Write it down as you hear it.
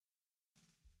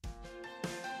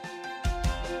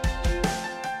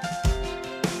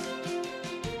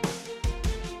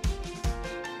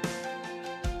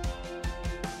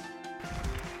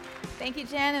Thank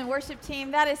you, Jen and worship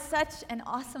team. That is such an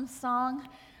awesome song.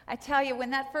 I tell you, when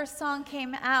that song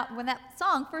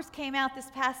first came out this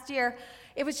past year,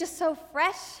 it was just so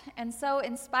fresh and so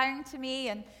inspiring to me.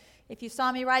 And if you saw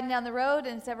me riding down the road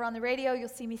and it's ever on the radio, you'll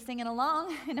see me singing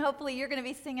along. And hopefully you're going to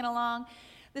be singing along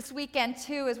this weekend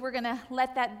too, as we're going to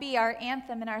let that be our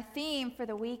anthem and our theme for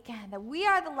the weekend. That we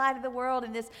are the light of the world,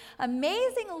 and this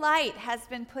amazing light has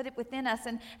been put within us.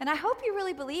 And I hope you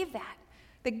really believe that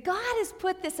God has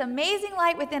put this amazing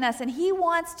light within us, and He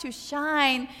wants to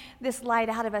shine this light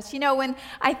out of us. You know, when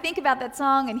I think about that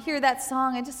song and hear that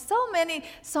song, and just so many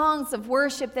songs of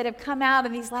worship that have come out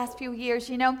in these last few years,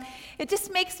 you know, it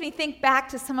just makes me think back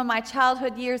to some of my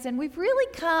childhood years, and we've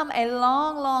really come a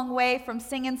long, long way from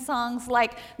singing songs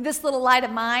like This Little Light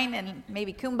of Mine and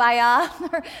maybe Kumbaya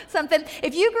or something.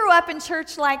 If you grew up in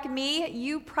church like me,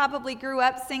 you probably grew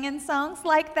up singing songs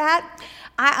like that.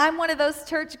 I'm one of those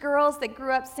church girls that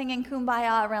grew up singing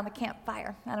Kumbaya around the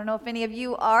campfire. I don't know if any of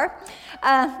you are.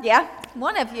 Yeah,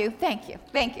 one of you. Thank you.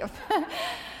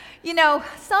 You know,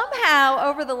 somehow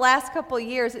over the last couple of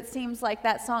years, it seems like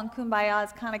that song Kumbaya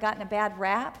has kind of gotten a bad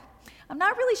rap. I'm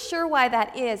not really sure why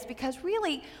that is, because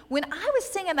really, when I was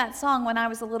singing that song when I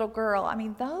was a little girl, I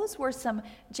mean, those were some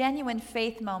genuine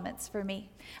faith moments for me.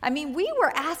 I mean, we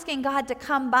were asking God to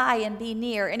come by and be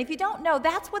near. And if you don't know,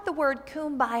 that's what the word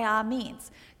kumbaya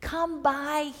means. Come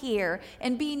by here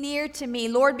and be near to me,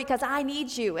 Lord, because I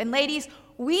need you. And ladies,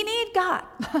 we need God.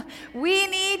 We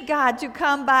need God to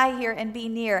come by here and be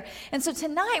near. And so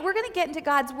tonight, we're going to get into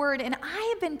God's word, and I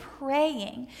have been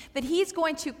praying that He's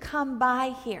going to come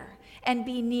by here and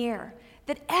be near,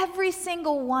 that every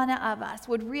single one of us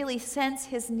would really sense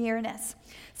His nearness.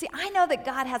 See, I know that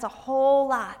God has a whole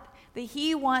lot that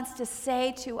He wants to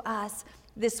say to us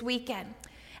this weekend.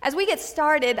 As we get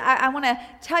started, I want to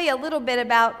tell you a little bit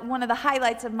about one of the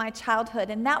highlights of my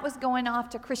childhood, and that was going off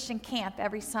to Christian camp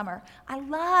every summer. I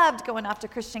loved going off to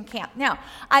Christian camp. Now,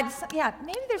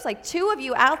 maybe there's like 2 of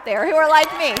you out there who are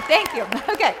like me. Thank you.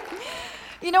 Okay.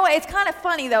 You know what, it's kind of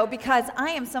funny, though, because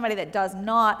I am somebody that does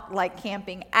not like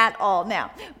camping at all now.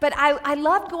 But I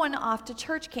loved going off to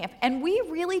church camp, and we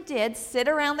really did sit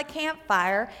around the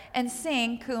campfire and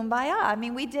sing Kumbaya. I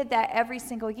mean, we did that every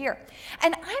single year.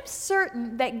 And I'm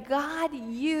certain that God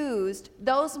used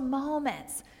those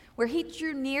moments where He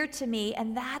drew near to me,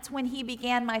 and that's when He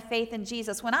began my faith in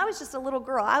Jesus. When I was just a little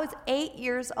girl, I was 8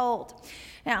 years old.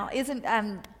 Now, isn't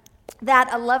that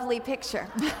a lovely picture?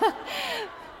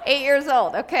 8 years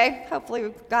old, okay?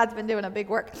 Hopefully God's been doing a big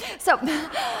work. So,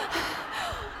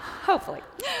 hopefully.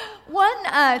 One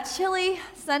chilly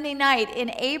Sunday night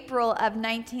in April of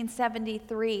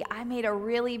 1973, I made a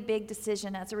really big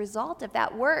decision as a result of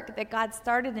that work that God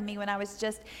started in me when I was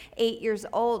just 8 years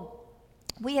old.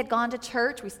 We had gone to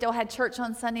church. We still had church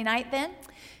on Sunday night then.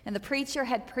 And the preacher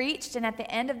had preached, and at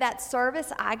the end of that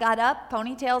service, I got up,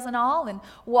 ponytails and all, and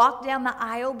walked down the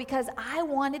aisle because I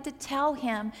wanted to tell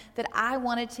him that I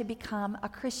wanted to become a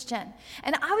Christian.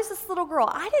 And I was this little girl.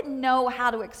 I didn't know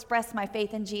how to express my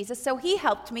faith in Jesus, so he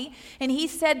helped me, and he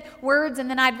said words, and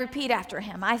then I'd repeat after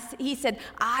him. He said,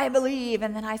 I believe,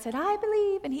 and then I said, I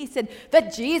believe, and he said,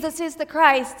 that Jesus is the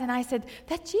Christ, and I said,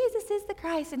 that Jesus is the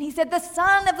Christ, and he said, the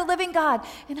Son of the living God,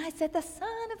 and I said, the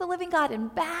Son of the living God,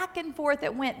 and back and forth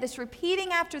it went, this repeating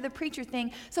after the preacher thing,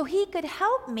 so he could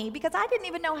help me because I didn't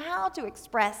even know how to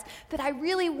express that I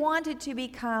really wanted to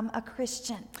become a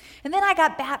Christian. And then I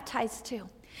got baptized too.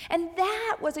 And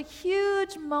that was a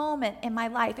huge moment in my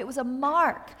life. It was a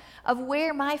mark of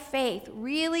where my faith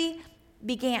really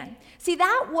began. See,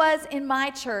 that was in my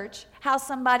church how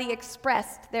somebody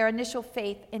expressed their initial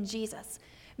faith in Jesus.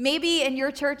 Maybe in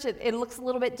your church it looks a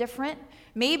little bit different.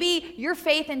 Maybe your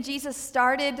faith in Jesus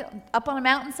started up on a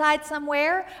mountainside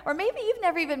somewhere, or maybe you've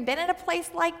never even been in a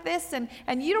place like this and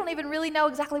you don't even really know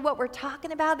exactly what we're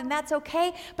talking about, and that's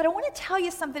okay. But I want to tell you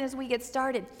something as we get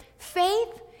started.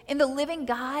 Faith in the living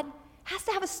God has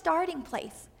to have a starting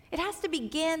place. It has to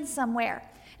begin somewhere.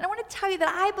 And I want to tell you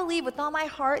that I believe with all my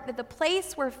heart that the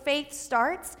place where faith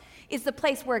starts is the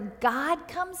place where God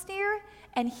comes near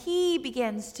and He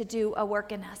begins to do a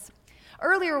work in us.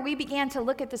 Earlier, we began to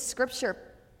look at the scripture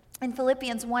in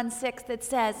Philippians 1:6 that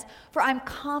says, for I'm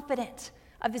confident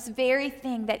of this very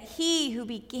thing, that He who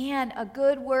began a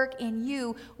good work in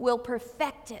you will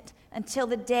perfect it until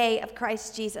the day of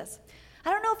Christ Jesus. I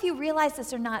don't know if you realize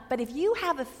this or not, but if you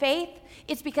have a faith,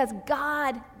 it's because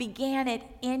God began it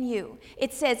in you.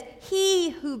 It says,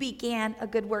 He who began a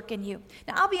good work in you.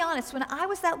 Now, I'll be honest, when I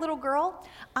was that little girl,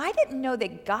 I didn't know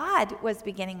that God was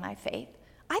beginning my faith.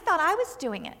 I thought I was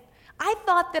doing it. I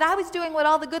thought that I was doing what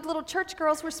all the good little church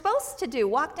girls were supposed to do,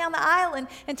 walk down the aisle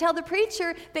and tell the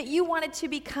preacher that you wanted to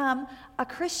become a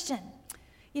Christian.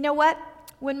 You know what?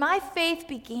 When my faith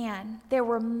began, there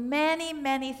were many,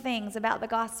 many things about the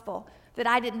gospel that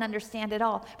I didn't understand at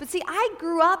all. But see, I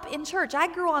grew up in church.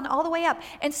 I grew on all the way up.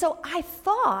 And so I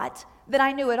thought that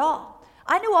I knew it all.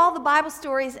 I knew all the Bible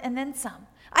stories and then some.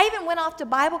 I even went off to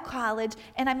Bible college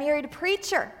and I married a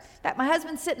preacher. In fact, my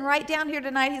husband's sitting right down here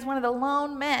tonight. He's one of the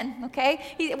lone men,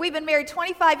 okay? We've been married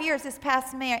 25 years this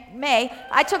past May.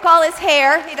 I took all his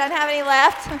hair. He doesn't have any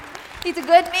left. He's a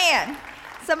good man.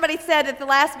 Somebody said at the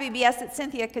last VBS that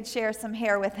Cynthia could share some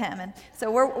hair with him. And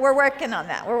so we're working on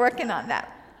that. We're working on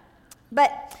that.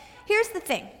 But here's the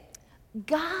thing.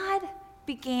 God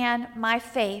began my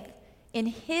faith in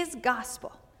his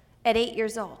gospel at 8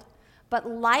 years old. But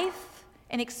life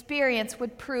and experience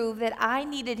would prove that I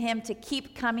needed him to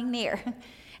keep coming near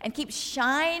and keep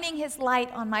shining his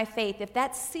light on my faith if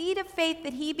that seed of faith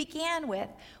that he began with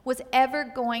was ever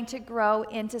going to grow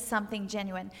into something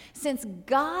genuine. Since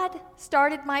God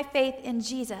started my faith in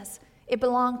Jesus, it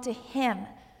belonged to him,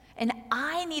 and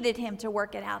I needed him to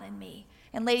work it out in me.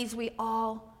 And ladies, we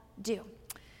all do.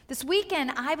 This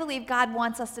weekend, I believe God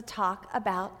wants us to talk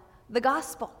about the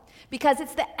gospel because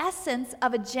it's the essence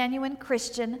of a genuine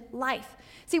Christian life.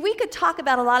 See, we could talk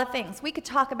about a lot of things. We could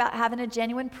talk about having a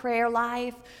genuine prayer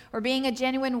life, or being a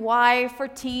genuine wife or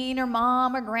teen or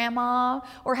mom or grandma,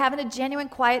 or having a genuine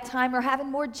quiet time, or having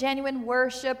more genuine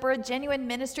worship or a genuine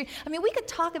ministry. I mean, we could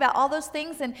talk about all those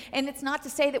things, and it's not to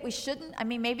say that we shouldn't. I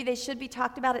mean, maybe they should be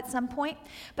talked about at some point.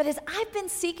 But as I've been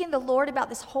seeking the Lord about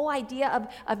this whole idea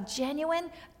of genuine,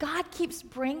 God keeps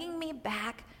bringing me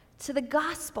back to the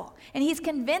gospel. And he's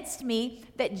convinced me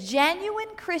that genuine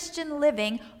Christian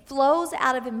living flows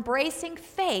out of embracing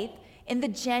faith in the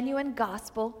genuine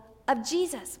gospel of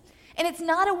Jesus. And it's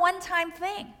not a one-time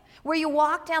thing where you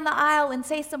walk down the aisle and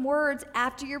say some words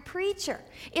after your preacher.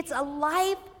 It's a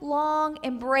lifelong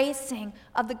embracing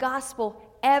of the gospel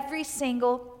every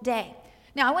single day.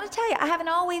 Now, I want to tell you, I haven't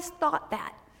always thought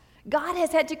that. God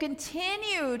has had to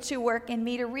continue to work in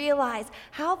me to realize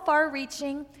how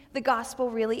far-reaching the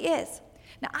gospel really is.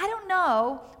 Now, I don't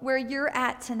know where you're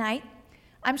at tonight.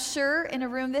 I'm sure in a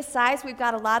room this size, we've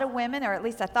got a lot of women, or at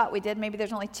least I thought we did. Maybe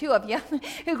there's only 2 of you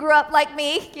who grew up like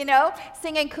me,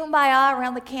 singing Kumbaya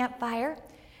around the campfire.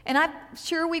 And I'm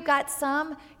sure we've got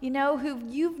some, who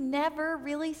you've never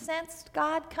really sensed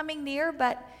God coming near,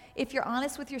 but if you're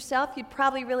honest with yourself, you'd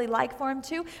probably really like for him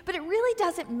to. But it really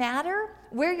doesn't matter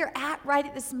where you're at right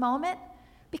at this moment,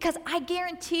 because I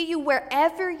guarantee you,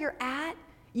 wherever you're at,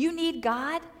 you need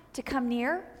God to come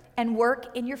near and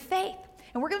work in your faith.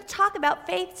 And we're going to talk about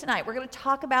faith tonight. We're going to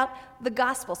talk about the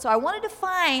gospel. So I want to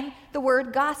define the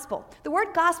word gospel. The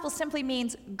word gospel simply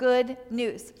means good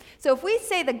news. So if we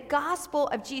say the gospel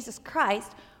of Jesus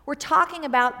Christ, we're talking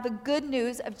about the good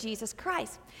news of Jesus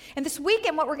Christ. And this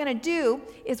weekend, what we're going to do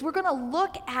is we're going to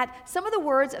look at some of the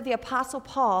words of the Apostle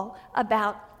Paul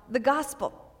about the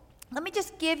gospel. Let me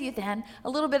just give you then a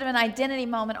little bit of an identity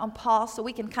moment on Paul so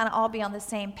we can kind of all be on the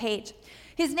same page.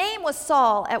 His name was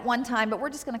Saul at one time, but we're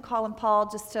just going to call him Paul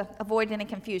just to avoid any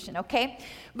confusion, okay?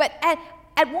 But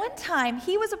at one time,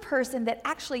 he was a person that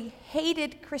actually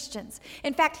hated Christians.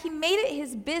 In fact, he made it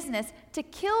his business to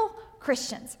kill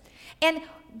Christians. And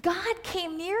God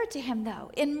came near to him,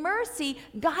 though. In mercy,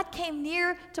 God came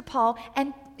near to Paul,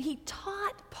 and he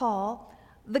taught Paul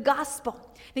the gospel.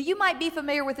 Now, you might be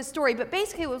familiar with the story, but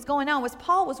basically what was going on was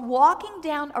Paul was walking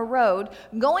down a road,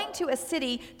 going to a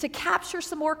city to capture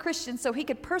some more Christians so he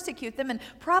could persecute them and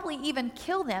probably even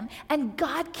kill them, and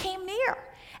God came near.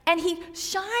 And he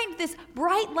shined this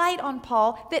bright light on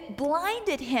Paul that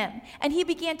blinded him, and he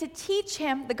began to teach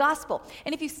him the gospel.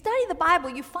 And if you study the Bible,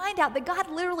 you find out that God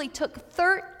literally took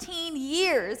 13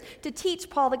 years to teach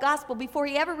Paul the gospel before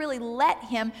he ever really let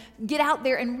him get out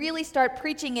there and really start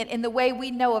preaching it in the way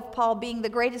we know of Paul being the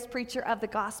greatest preacher of the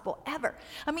gospel ever.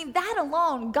 I mean, that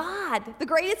alone, God, the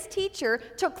greatest teacher,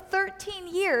 took 13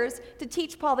 years to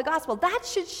teach Paul the gospel. That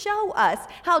should show us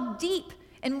how deep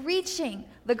and reaching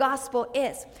the gospel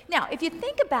is. Now, if you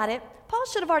think about it, Paul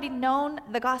should have already known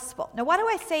the gospel. Now, why do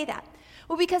I say that?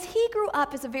 Well, because he grew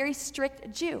up as a very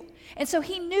strict Jew. And so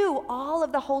he knew all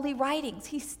of the holy writings.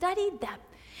 He studied them.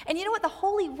 And you know what? The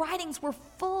holy writings were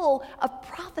full of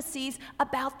prophecies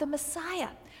about the Messiah.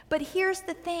 But here's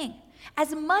the thing.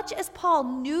 As much as Paul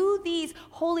knew these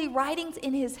holy writings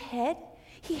in his head,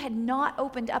 he had not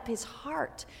opened up his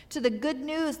heart to the good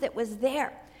news that was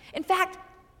there. In fact,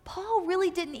 Paul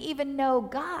really didn't even know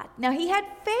God. Now, he had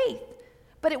faith,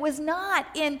 but it was not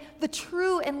in the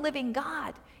true and living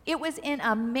God. It was in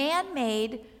a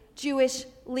man-made Jewish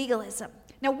legalism.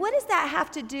 Now, what does that have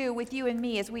to do with you and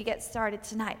me as we get started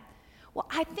tonight? Well,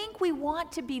 I think we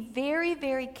want to be very,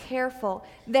 very careful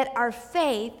that our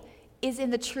faith is in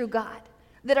the true God,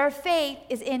 that our faith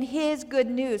is in his good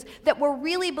news, that we're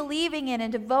really believing in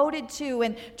and devoted to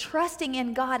and trusting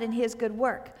in God and his good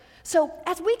work. So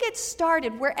as we get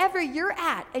started, wherever you're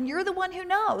at, and you're the one who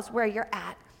knows where you're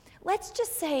at, let's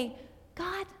just say,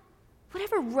 God,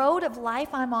 whatever road of life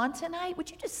I'm on tonight, would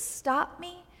you just stop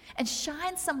me and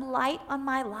shine some light on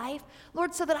my life,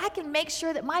 Lord, so that I can make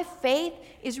sure that my faith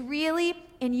is really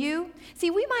in you? See,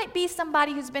 we might be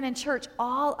somebody who's been in church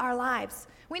all our lives.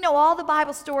 We know all the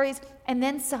Bible stories and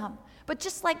then some. But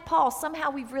just like Paul, somehow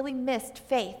we've really missed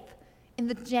faith in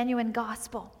the genuine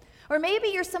gospel. Or maybe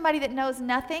you're somebody that knows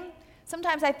nothing.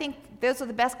 Sometimes I think those are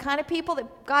the best kind of people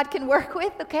that God can work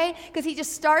with, okay? Because he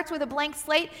just starts with a blank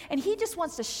slate, and he just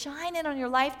wants to shine in on your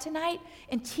life tonight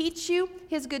and teach you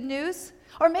his good news.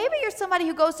 Or maybe you're somebody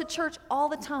who goes to church all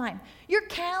the time. Your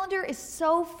calendar is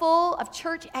so full of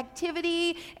church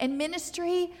activity and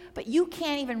ministry, but you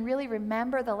can't even really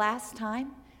remember the last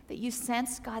time that you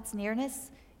sensed God's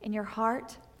nearness in your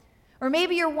heart. Or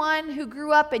maybe you're one who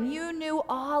grew up and you knew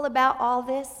all about all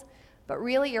this, but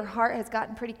really your heart has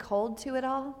gotten pretty cold to it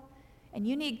all, and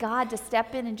you need God to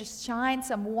step in and just shine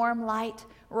some warm light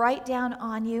right down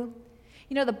on you.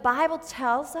 You know, the Bible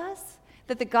tells us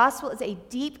that the gospel is a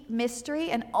deep mystery,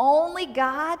 and only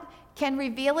God can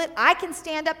reveal it. I can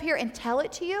stand up here and tell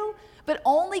it to you, but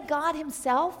only God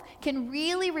himself can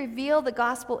really reveal the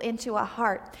gospel into a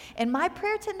heart. And my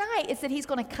prayer tonight is that he's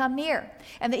going to come near,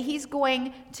 and that he's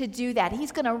going to do that.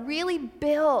 He's going to really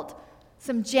build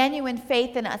some genuine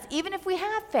faith in us. Even if we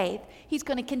have faith, he's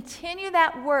going to continue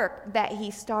that work that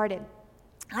he started.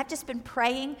 I've just been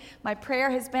praying. My prayer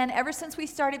has been, ever since we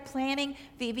started planning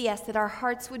VBS, that our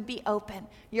hearts would be open.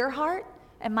 Your heart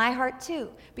and my heart too,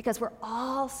 because we're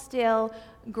all still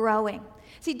growing.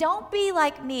 See, don't be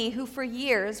like me, who for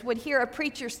years would hear a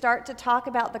preacher start to talk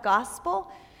about the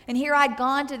gospel, and here I'd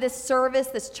gone to this service,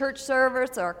 this church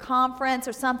service or a conference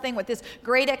or something, with this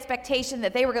great expectation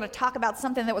that they were going to talk about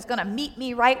something that was going to meet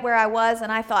me right where I was,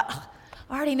 and I thought,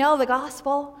 I already know the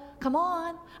gospel. Come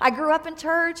on. I grew up in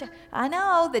church. I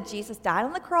know that Jesus died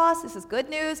on the cross. This is good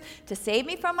news to save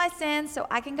me from my sins so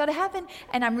I can go to heaven.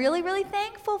 And I'm really, really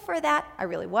thankful for that. I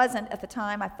really wasn't at the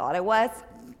time. I thought I was.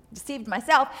 Deceived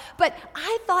myself. But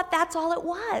I thought that's all it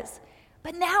was.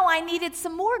 But now I needed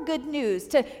some more good news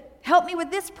to help me with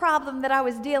this problem that I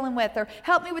was dealing with, or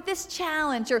help me with this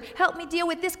challenge, or help me deal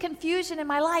with this confusion in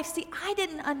my life. See, I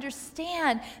didn't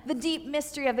understand the deep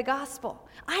mystery of the gospel.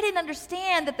 I didn't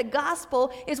understand that the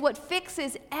gospel is what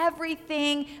fixes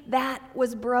everything that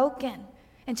was broken.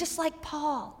 And just like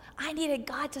Paul, I needed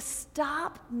God to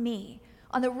stop me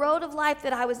on the road of life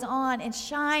that I was on and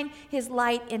shine his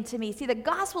light into me. See, the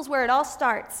gospel's where it all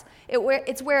starts.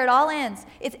 It's where it all ends.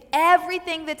 It's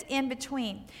everything that's in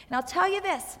between. And I'll tell you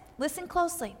this, listen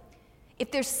closely.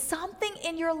 If there's something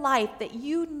in your life that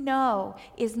you know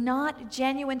is not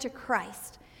genuine to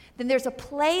Christ, then there's a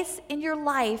place in your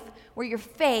life where your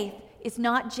faith is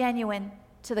not genuine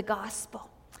to the gospel.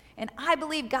 And I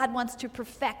believe God wants to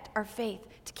perfect our faith,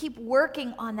 to keep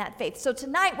working on that faith. So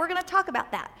tonight, we're going to talk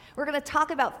about that. We're going to talk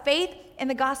about faith in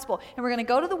the gospel. And we're going to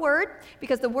go to the Word,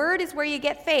 because the Word is where you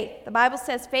get faith. The Bible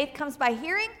says faith comes by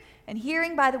hearing, and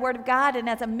hearing by the Word of God. And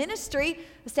as a ministry,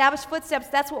 Established Footsteps,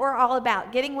 that's what we're all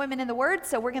about, getting women in the Word.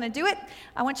 So we're going to do it.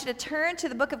 I want you to turn to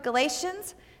the book of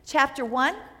Galatians, chapter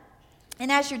 1.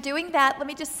 And as you're doing that, let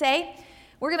me just say,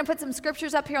 we're going to put some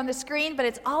scriptures up here on the screen, but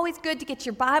it's always good to get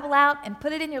your Bible out and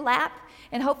put it in your lap.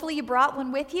 And hopefully you brought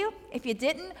one with you. If you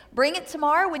didn't, bring it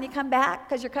tomorrow when you come back,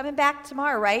 because you're coming back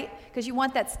tomorrow, right? Because you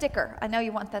want that sticker. I know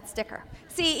you want that sticker.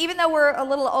 See, even though we're a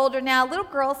little older now, little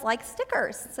girls like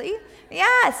stickers. See?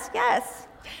 Yes, yes.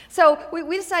 So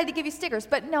we decided to give you stickers.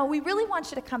 But no, we really want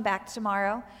you to come back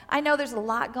tomorrow. I know there's a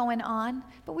lot going on,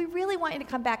 but we really want you to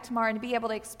come back tomorrow and to be able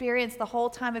to experience the whole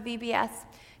time of VBS.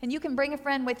 And you can bring a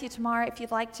friend with you tomorrow if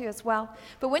you'd like to as well.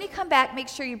 But when you come back, make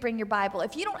sure you bring your Bible.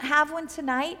 If you don't have one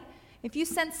tonight, if you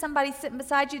sense somebody sitting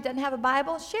beside you who doesn't have a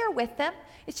Bible, share with them.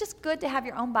 It's just good to have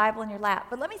your own Bible in your lap.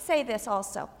 But let me say this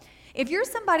also. If you're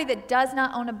somebody that does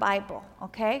not own a Bible,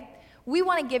 okay, we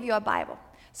want to give you a Bible.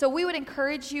 So we would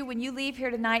encourage you when you leave here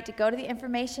tonight to go to the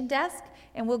information desk,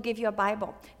 and we'll give you a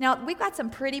Bible. Now, we've got some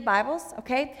pretty Bibles,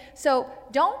 okay? So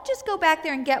don't just go back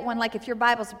there and get one like if your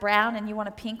Bible's brown and you want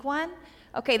a pink one.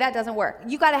 Okay, that doesn't work.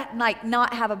 You got to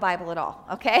not have a Bible at all,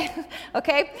 okay?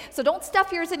 Okay? So don't stuff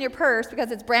yours in your purse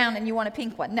because it's brown and you want a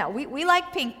pink one. No, we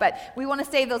like pink, but we want to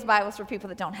save those Bibles for people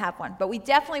that don't have one. But we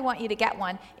definitely want you to get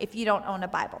one if you don't own a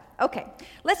Bible. Okay,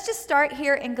 let's just start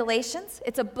here in Galatians.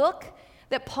 It's a book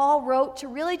that Paul wrote to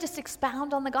really just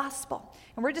expound on the gospel.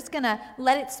 And we're just going to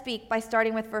let it speak by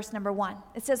starting with verse number 1.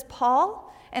 It says,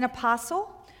 Paul, an apostle,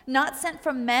 not sent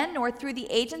from men nor through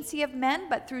the agency of men,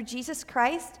 but through Jesus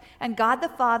Christ and God the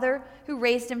Father who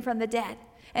raised him from the dead.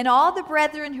 And all the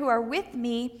brethren who are with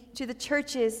me to the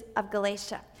churches of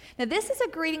Galatia. Now this is a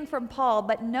greeting from Paul,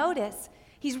 but notice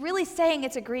he's really saying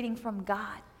it's a greeting from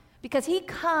God, because he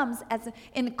comes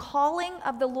in calling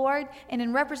of the Lord and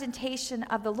in representation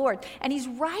of the Lord. And he's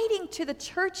writing to the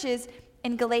churches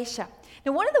in Galatia.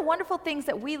 Now, one of the wonderful things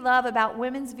that we love about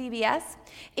Women's VBS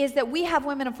is that we have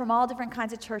women from all different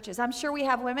kinds of churches. I'm sure we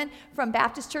have women from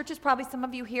Baptist churches, probably some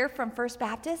of you here from First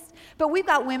Baptist, but we've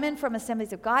got women from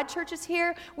Assemblies of God churches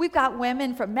here. We've got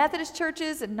women from Methodist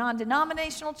churches and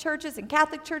non-denominational churches and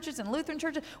Catholic churches and Lutheran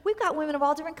churches. We've got women of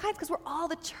all different kinds because we're all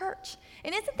the church.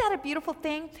 And isn't that a beautiful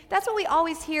thing? That's what we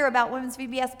always hear about Women's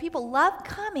VBS. People love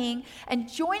coming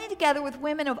and joining together with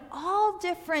women of all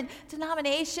different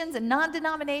denominations and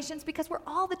non-denominations, because we're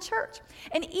all the church.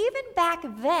 And even back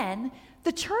then,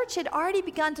 the church had already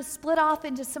begun to split off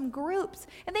into some groups,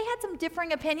 and they had some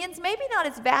differing opinions, maybe not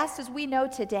as vast as we know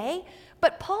today,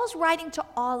 but Paul's writing to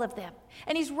all of them,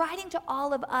 and he's writing to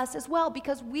all of us as well,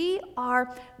 because we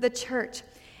are the church.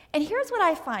 And here's what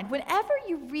I find. Whenever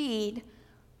you read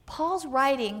Paul's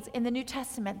writings in the New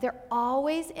Testament, they're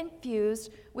always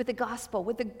infused with the gospel,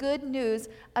 with the good news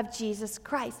of Jesus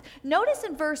Christ. Notice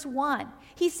in verse 1,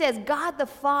 he says, God the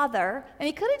Father, and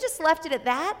he could have just left it at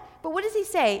that, but what does he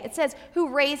say? It says,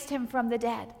 who raised him from the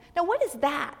dead. Now, what is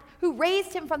that? Who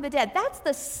raised him from the dead? That's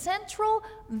the central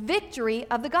victory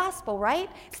of the gospel, right?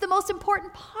 It's the most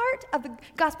important part of the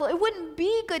gospel. It wouldn't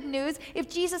be good news if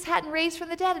Jesus hadn't raised from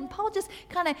the dead, and Paul just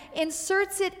kind of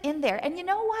inserts it in there. And you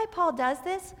know why Paul does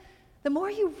this? The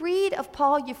more you read of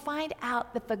Paul, you find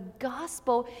out that the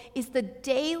gospel is the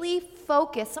daily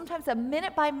focus, sometimes a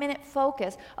minute-by-minute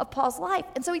focus of Paul's life.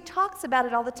 And so he talks about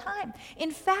it all the time.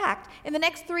 In fact, in the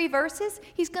next 3 verses,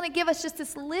 he's going to give us just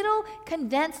this little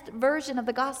condensed version of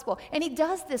the gospel. And he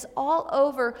does this all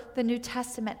over the New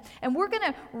Testament. And we're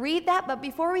going to read that, but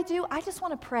before we do, I just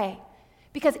want to pray.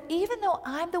 Because even though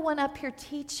I'm the one up here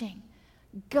teaching,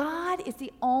 God is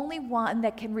the only one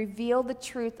that can reveal the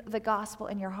truth of the gospel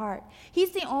in your heart.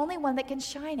 He's the only one that can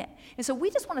shine it. And so we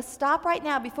just want to stop right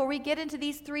now before we get into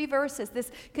these 3 verses,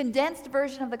 this condensed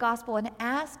version of the gospel, and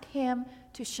ask him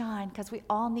to shine, because we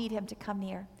all need him to come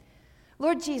near.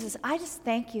 Lord Jesus, I just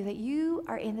thank you that you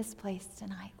are in this place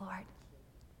tonight, Lord.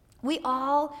 We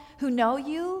all who know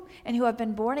you and who have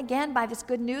been born again by this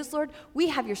good news, Lord, we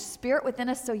have your spirit within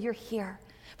us, so you're here.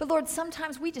 But Lord,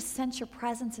 sometimes we just sense your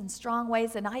presence in strong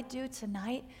ways, and I do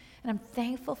tonight, and I'm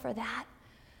thankful for that.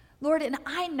 Lord, and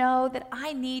I know that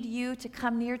I need you to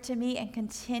come near to me and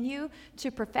continue to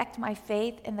perfect my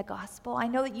faith in the gospel. I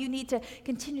know that you need to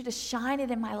continue to shine it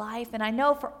in my life, and I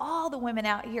know for all the women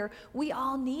out here, we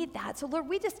all need that. So Lord,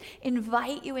 we just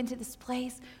invite you into this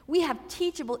place. We have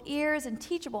teachable ears and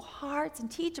teachable hearts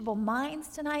and teachable minds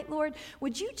tonight, Lord.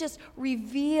 Would you just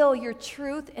reveal your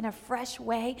truth in a fresh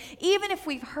way? Even if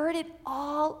we've heard it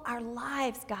all our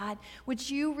lives, God, would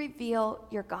you reveal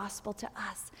your gospel to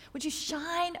us? Would you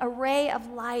shine a ray of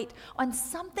light on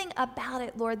something about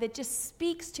it, Lord, that just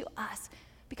speaks to us?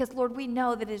 Because, Lord, we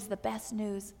know that it is the best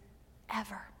news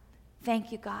ever.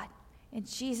 Thank you, God. In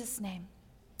Jesus' name,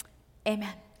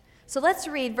 amen. So let's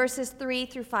read verses 3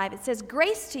 through 5. It says,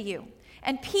 grace to you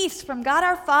and peace from God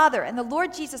our Father and the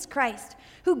Lord Jesus Christ,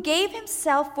 who gave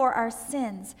himself for our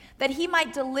sins, that he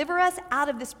might deliver us out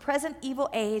of this present evil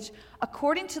age,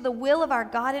 according to the will of our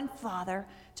God and Father,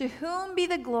 to whom be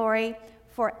the glory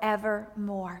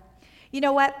forevermore. You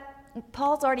know what?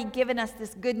 Paul's already given us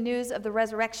this good news of the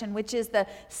resurrection, which is the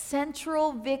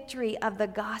central victory of the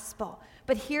gospel.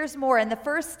 But here's more. In the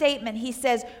first statement, he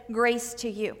says, grace to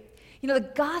you. You know,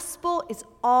 the gospel is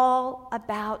all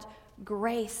about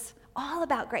grace. All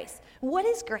about grace. What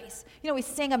is grace? You know, we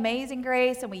sing Amazing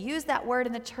Grace, and we use that word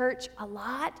in the church a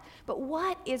lot. But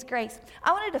what is grace?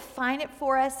 I want to define it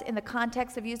for us in the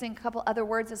context of using a couple other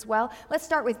words as well. Let's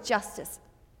start with justice.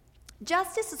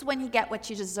 Justice is when you get what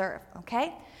you deserve,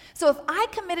 okay? So if I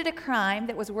committed a crime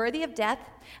that was worthy of death,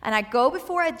 and I go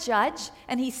before a judge,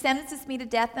 and he sentences me to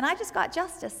death, then I just got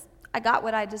justice. I got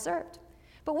what I deserved.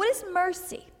 But what is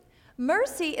mercy?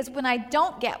 Mercy is when I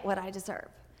don't get what I deserve.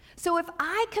 So if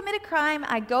I commit a crime,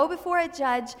 I go before a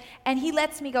judge, and he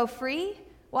lets me go free,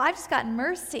 well, I've just gotten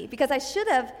mercy, because I should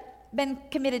have been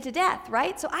committed to death,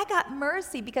 right? So I got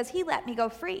mercy because he let me go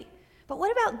free. But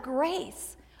what about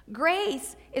grace?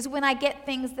 Grace is when I get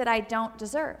things that I don't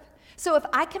deserve. So if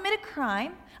I commit a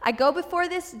crime, I go before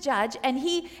this judge, and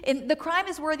the crime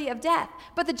is worthy of death,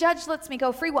 but the judge lets me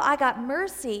go free. Well, I got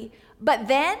mercy, but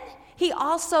then he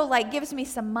also gives me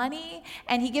some money,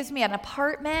 and he gives me an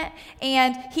apartment,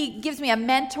 and he gives me a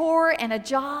mentor and a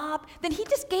job. Then he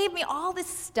just gave me all this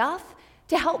stuff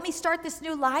to help me start this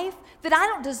new life that I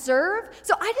don't deserve.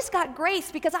 So I just got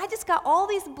grace because I just got all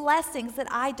these blessings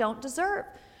that I don't deserve.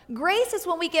 Grace is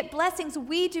when we get blessings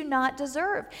we do not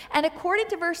deserve. And according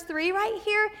to verse 3 right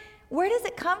here, where does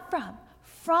it come from?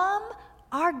 From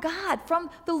our God, from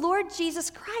the Lord Jesus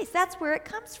Christ. That's where it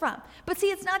comes from. But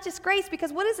see, it's not just grace,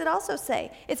 because what does it also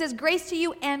say? It says grace to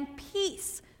you and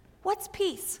peace. What's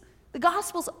peace? The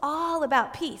gospel's all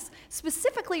about peace.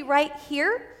 Specifically right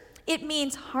here, it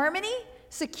means harmony,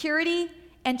 security,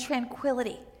 and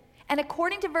tranquility. And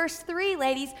according to verse 3,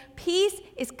 ladies, peace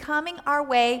is coming our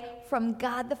way from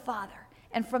God the Father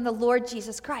and from the Lord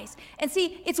Jesus Christ. And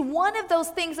see, it's one of those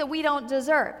things that we don't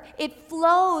deserve. It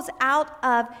flows out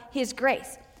of his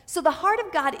grace. So the heart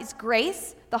of God is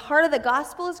grace. The heart of the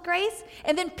gospel is grace.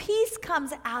 And then peace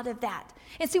comes out of that.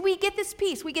 And see, we get this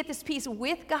peace. We get this peace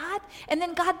with God. And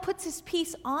then God puts his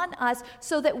peace on us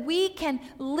so that we can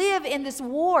live in this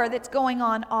war that's going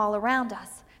on all around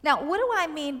us. Now, what do I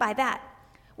mean by that?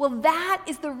 Well, that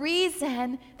is the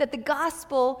reason that the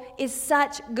gospel is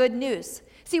such good news.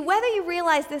 See, whether you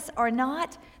realize this or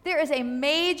not, there is a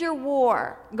major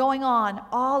war going on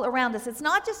all around us. It's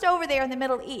not just over there in the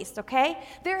Middle East, okay?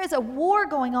 There is a war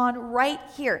going on right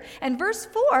here. And verse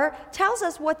 4 tells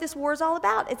us what this war is all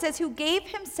about. It says, who gave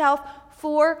himself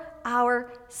for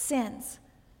our sins.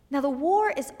 Now, the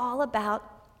war is all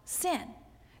about sin.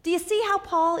 Do you see how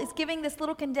Paul is giving this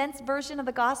little condensed version of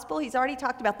the gospel? He's already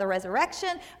talked about the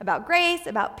resurrection, about grace,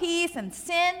 about peace, and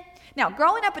sin. Now,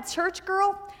 growing up a church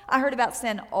girl, I heard about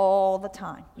sin all the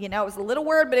time. You know, it was a little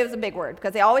word, but it was a big word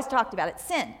because they always talked about it,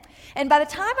 sin. And by the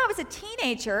time I was a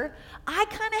teenager, I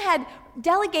kind of had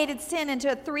delegated sin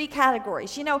into 3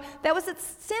 categories. You know,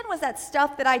 sin was that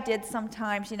stuff that I did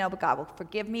sometimes, but God will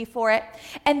forgive me for it.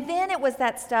 And then it was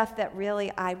that stuff that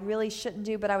I really shouldn't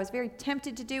do, but I was very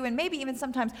tempted to do, and maybe even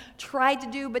sometimes tried to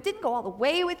do, but didn't go all the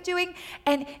way with doing.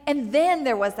 And then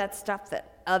there was that stuff that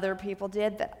other people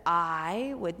did that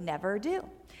I would never do.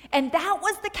 And that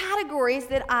was the categories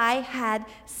that I had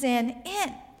sin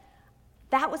in.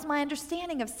 That was my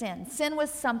understanding of sin. Sin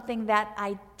was something that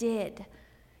I did.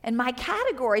 And my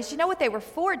categories, you know what they were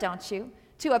for, don't you?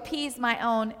 To appease my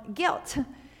own guilt.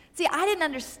 See, I didn't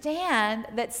understand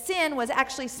that sin was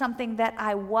actually something that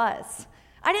I was.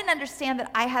 I didn't understand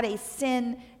that I had a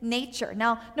sin nature.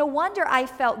 Now, no wonder I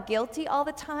felt guilty all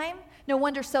the time. No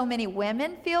wonder so many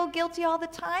women feel guilty all the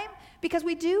time, because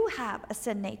we do have a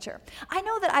sin nature. I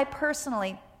know that I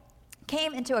personally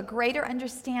came into a greater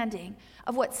understanding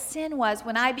of what sin was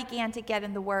when I began to get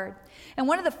in the Word. And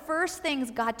one of the first things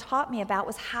God taught me about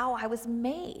was how I was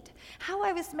made. How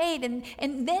I was made.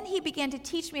 And then he began to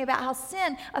teach me about how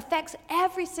sin affects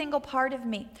every single part of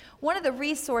me. One of the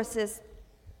resources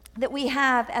that we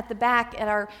have at the back at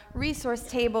our resource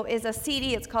table is a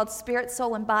CD. It's called Spirit,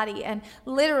 Soul, and Body. And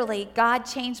literally, God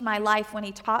changed my life when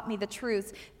he taught me the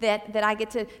truths that I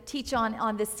get to teach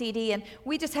on this CD. And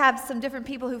we just have some different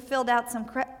people who filled out some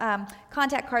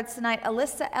contact cards tonight.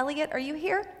 Alyssa Elliott, are you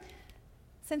here?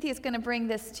 Cynthia's going to bring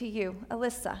this to you.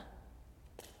 Alyssa.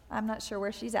 I'm not sure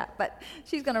where she's at, but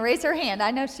she's going to raise her hand.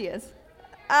 I know she is.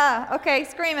 Okay,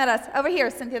 scream at us. Over here,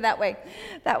 Cynthia, that way.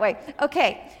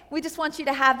 Okay, we just want you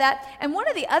to have that. And one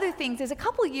of the other things is a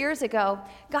couple years ago,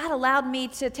 God allowed me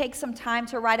to take some time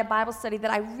to write a Bible study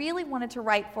that I really wanted to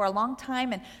write for a long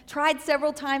time and tried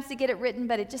several times to get it written,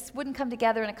 but it just wouldn't come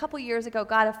together. And a couple years ago,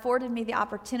 God afforded me the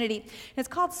opportunity. And it's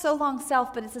called So Long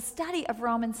Self, but it's a study of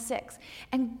Romans 6.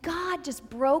 And God just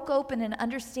broke open an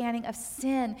understanding of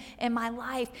sin in my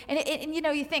life. And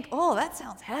you think, oh, that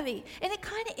sounds heavy. And it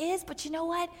kind of is, but you know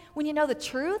what? When you know the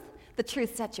truth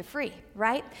sets you free,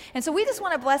 right? And so we just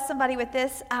want to bless somebody with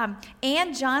this.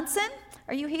 Ann Johnson,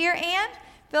 are you here, Ann?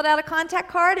 Filled out a contact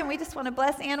card, and we just want to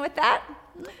bless Ann with that.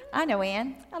 I know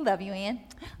Ann. I love you, Ann.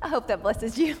 I hope that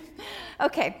blesses you.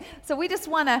 Okay, so we just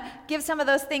want to give some of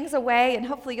those things away, and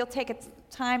hopefully you'll take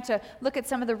time to look at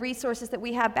some of the resources that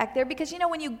we have back there, because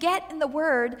when you get in the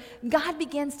Word, God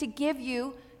begins to give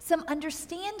you some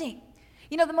understanding.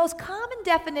 The most common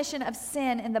definition of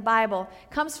sin in the Bible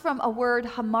comes from a word,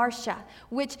 hamartia,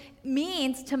 which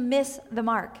means to miss the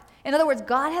mark. In other words,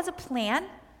 God has a plan,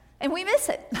 and we miss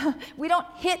it. We don't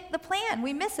hit the plan.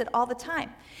 We miss it all the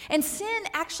time. And sin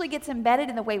actually gets embedded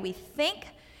in the way we think.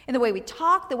 in the way we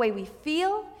talk, the way we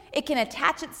feel. It can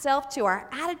attach itself to our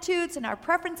attitudes and our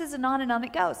preferences, and on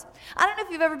it goes. I don't know if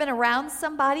you've ever been around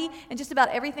somebody and just about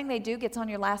everything they do gets on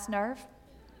your last nerve.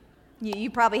 You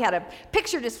probably had a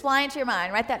picture just fly into your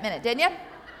mind right that minute, didn't you?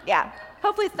 Yeah.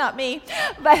 Hopefully it's not me.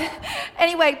 But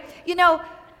anyway,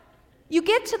 you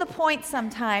get to the point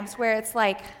sometimes where it's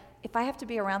like, if I have to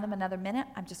be around them another minute,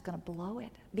 I'm just going to blow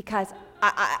it because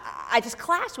I just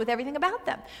clash with everything about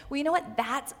them. Well, you know what?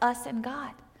 That's us and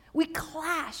God. We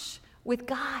clash with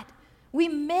God. We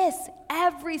miss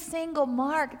every single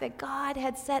mark that God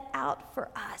had set out for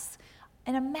us.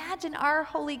 And imagine our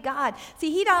holy God.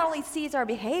 See, he not only sees our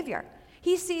behavior,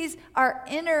 he sees our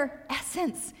inner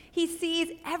essence. He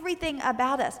sees everything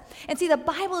about us. And see, the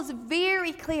Bible is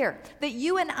very clear that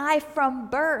you and I from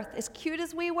birth, as cute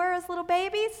as we were as little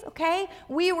babies, okay,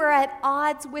 we were at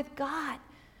odds with God.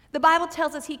 The Bible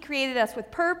tells us he created us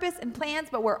with purpose and plans,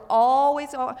 but we're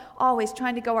always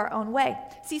trying to go our own way.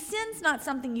 See, sin's not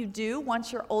something you do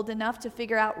once you're old enough to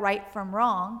figure out right from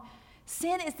wrong.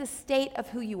 Sin is the state of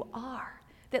who you are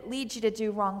that leads you to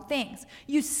do wrong things.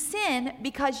 You sin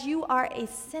because you are a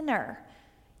sinner.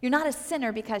 You're not a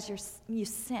sinner because you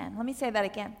sin. Let me say that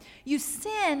again. You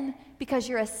sin because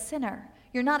you're a sinner.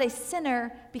 You're not a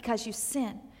sinner because you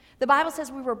sin. The Bible says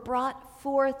we were brought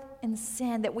forth in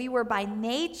sin, that we were by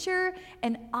nature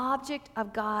an object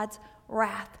of God's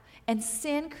wrath. And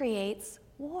sin creates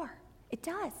war. It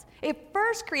does. It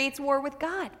first creates war with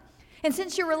God. And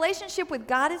since your relationship with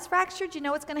God is fractured, you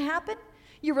know what's going to happen?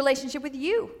 Your relationship with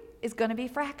you is going to be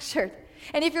fractured.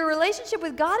 And if your relationship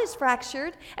with God is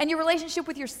fractured and your relationship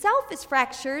with yourself is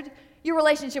fractured, your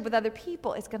relationship with other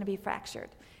people is going to be fractured.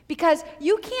 Because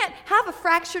you can't have a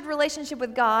fractured relationship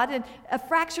with God and a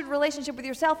fractured relationship with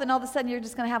yourself, and all of a sudden you're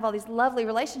just going to have all these lovely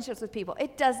relationships with people.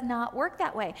 It does not work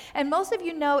that way. And most of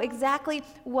you know exactly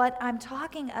what I'm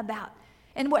talking about.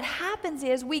 And what happens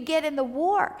is we get in the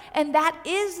war, and that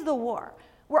is the war.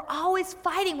 We're always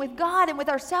fighting with God and with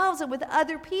ourselves and with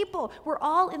other people. We're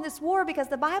all in this war because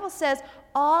the Bible says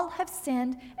all have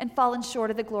sinned and fallen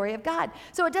short of the glory of God.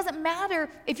 So it doesn't matter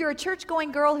if you're a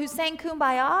church-going girl who sang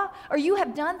Kumbaya, or you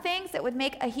have done things that would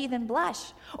make a heathen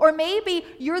blush. Or maybe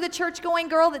you're the church-going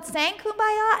girl that sang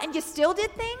Kumbaya and you still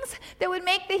did things that would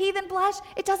make the heathen blush.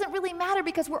 It doesn't really matter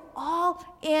because we're all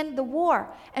in the war.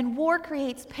 And war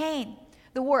creates pain.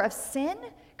 The war of sin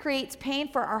creates pain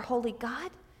for our holy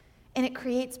God. And it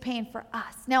creates pain for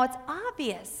us. Now, it's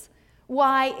obvious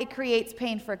why it creates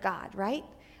pain for God, right?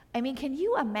 I mean, can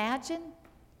you imagine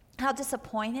how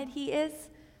disappointed he is?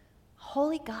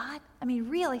 Holy God. I mean,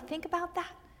 really, think about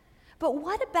that. But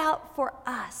what about for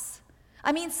us?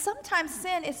 I mean, sometimes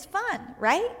sin is fun,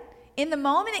 right? In the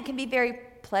moment, it can be very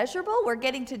pleasurable. We're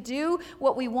getting to do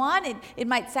what we want. It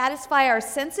might satisfy our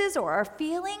senses or our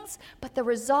feelings, but the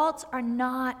results are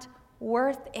not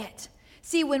worth it.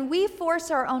 See, when we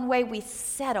force our own way, we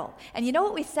settle. And you know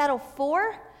what we settle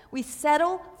for? We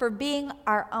settle for being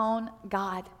our own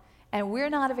God. And we're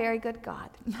not a very good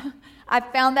God.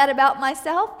 I've found that about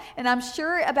myself, and I'm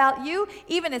sure about you.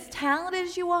 Even as talented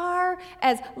as you are,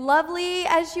 as lovely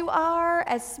as you are,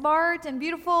 as smart and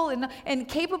beautiful and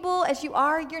capable as you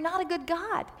are, you're not a good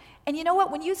God. And you know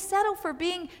what? When you settle for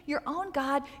being your own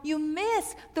God, you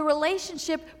miss the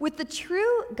relationship with the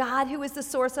true God who is the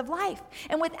source of life.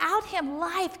 And without him,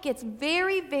 life gets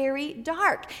very, very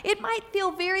dark. It might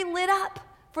feel very lit up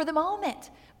for the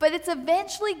moment, but it's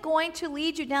eventually going to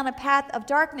lead you down a path of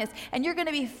darkness, and you're going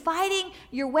to be fighting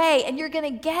your way, and you're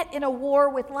going to get in a war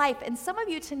with life. And some of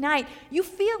you tonight, you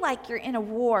feel like you're in a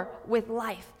war with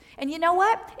life. And you know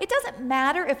what? It doesn't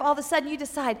matter if all of a sudden you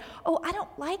decide, oh, I don't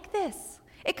like this.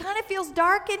 It kind of feels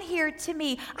dark in here to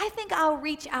me. I think I'll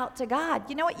reach out to God.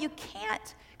 You know what? You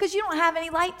can't, because you don't have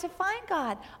any light to find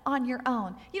God on your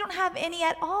own. You don't have any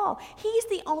at all. He's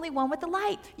the only one with the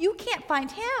light. You can't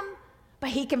find him, but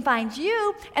he can find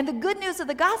you. And the good news of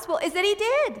the gospel is that he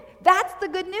did. That's the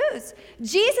good news.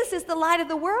 Jesus is the light of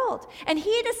the world. And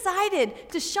he decided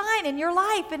to shine in your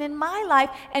life and in my life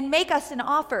and make us an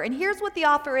offer. And here's what the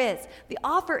offer is. The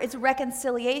offer is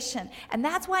reconciliation. And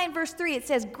that's why in verse 3 it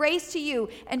says, grace to you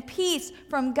and peace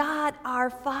from God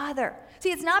our Father.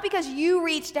 See, it's not because you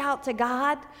reached out to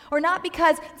God, or not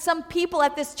because some people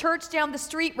at this church down the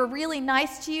street were really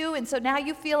nice to you, and so now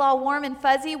you feel all warm and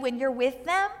fuzzy when you're with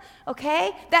them, okay?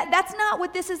 That's not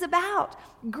what this is about.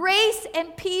 Grace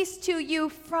and peace to you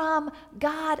from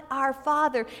God our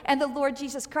Father and the Lord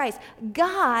Jesus Christ.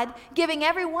 God giving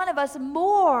every one of us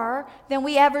more than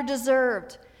we ever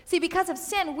deserved. See, because of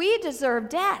sin, we deserve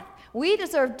death. We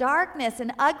deserve darkness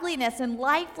and ugliness and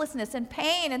lifelessness and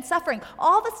pain and suffering,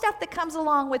 all the stuff that comes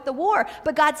along with the war.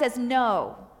 But God says,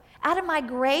 no, Out of my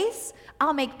grace,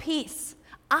 I'll make peace.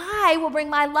 I will bring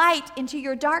my light into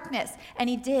your darkness. And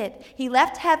he did. He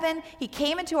left heaven. He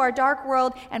came into our dark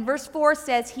world. And verse 4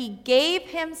 says he gave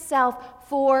himself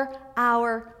for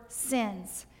our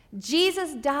sins.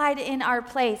 Jesus died in our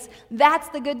place. That's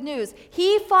the good news.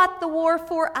 He fought the war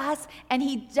for us, and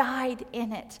he died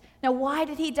in it. Now, why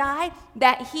did he die?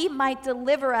 That he might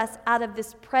deliver us out of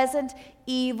this present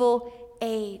evil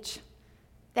age.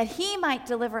 That he might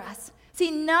deliver us. See,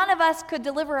 none of us could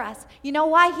deliver us. You know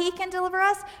why he can deliver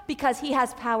us? Because he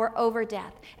has power over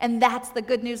death. And that's the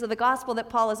good news of the gospel that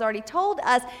Paul has already told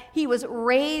us. He was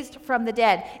raised from the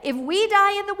dead. If we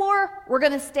die in the war, we're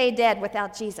going to stay dead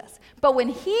without Jesus. But when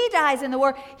he dies in the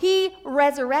war, he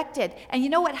resurrected. And you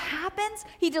know what happens?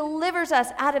 He delivers us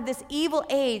out of this evil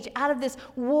age, out of this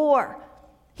war.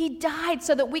 He died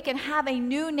so that we can have a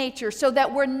new nature, so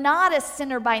that we're not a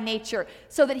sinner by nature,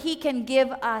 so that he can give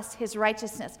us his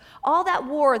righteousness. All that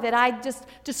war that I just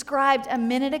described a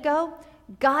minute ago,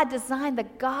 God designed the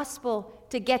gospel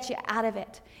to get you out of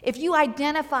it. If you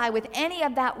identify with any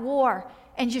of that war,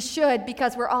 and you should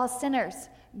because we're all sinners,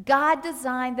 God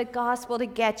designed the gospel to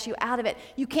get you out of it.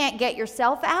 You can't get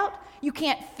yourself out. You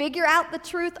can't figure out the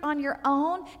truth on your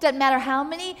own. Doesn't matter how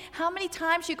many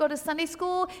times you go to Sunday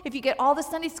school, if you get all the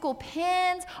Sunday school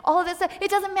pins, all of this stuff,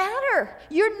 it doesn't matter.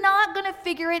 You're not going to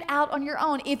figure it out on your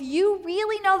own. If you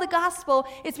really know the gospel,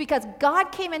 it's because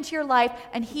God came into your life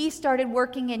and he started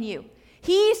working in you.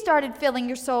 He started filling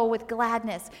your soul with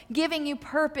gladness, giving you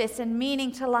purpose and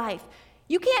meaning to life.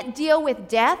 You can't deal with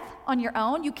death on your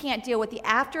own. You can't deal with the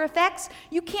after effects.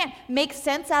 You can't make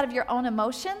sense out of your own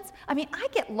emotions. I mean, I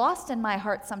get lost in my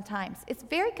heart sometimes. It's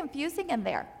very confusing in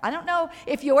there. I don't know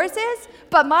if yours is,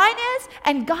 but mine is.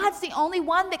 And God's the only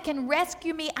one that can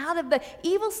rescue me out of the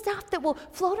evil stuff that will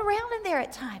float around in there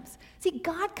at times. See,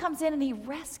 God comes in and he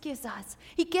rescues us.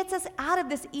 He gets us out of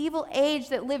this evil age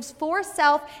that lives for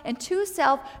self and to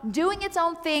self, doing its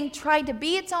own thing, trying to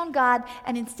be its own God,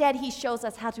 and instead he shows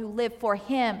us how to live for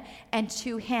him and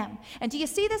to him. And do you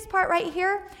see this part right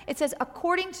here? It says,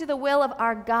 according to the will of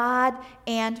our God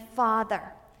and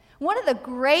Father. One of the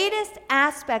greatest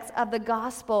aspects of the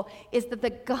gospel is that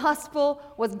the gospel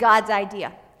was God's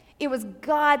idea. It was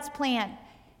God's plan.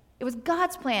 It was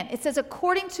God's plan. It says,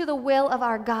 according to the will of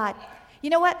our God.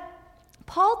 You know what?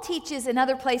 Paul teaches in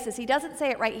other places, he doesn't say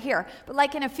it right here, but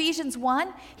like in Ephesians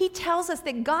 1, he tells us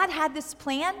that God had this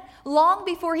plan long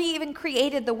before he even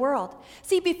created the world.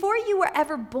 See, before you were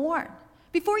ever born,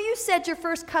 before you said your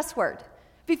first cuss word,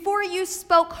 before you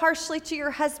spoke harshly to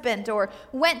your husband or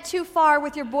went too far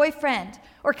with your boyfriend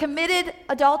or committed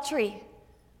adultery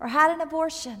or had an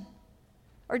abortion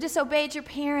or disobeyed your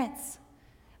parents,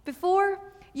 before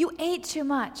you ate too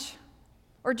much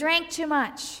or drank too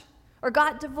much or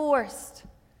got divorced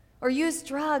or used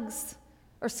drugs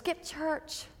or skipped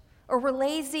church or were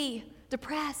lazy,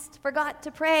 depressed, forgot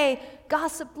to pray,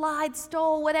 gossiped, lied,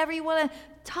 stole, whatever you want to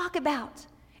talk about.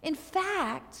 In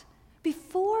fact,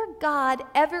 before God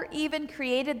ever even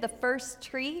created the first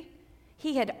tree,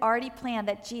 he had already planned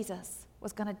that Jesus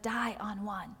was going to die on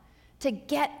one to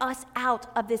get us out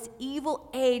of this evil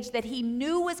age that he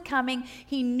knew was coming,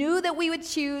 he knew that we would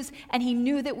choose, and he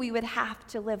knew that we would have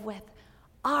to live with.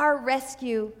 Our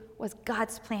rescue was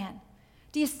God's plan.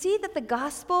 Do you see that the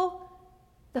gospel,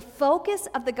 the focus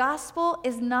of the gospel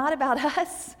is not about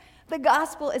us? The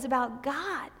gospel is about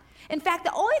God. In fact,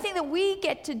 the only thing that we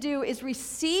get to do is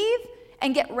receive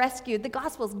and get rescued. The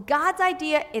gospel is God's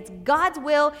idea, it's God's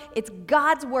will, it's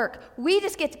God's work. We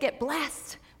just get to get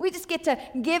blessed. We just get to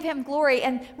give him glory.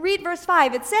 And read verse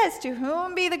 5. It says, to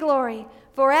whom be the glory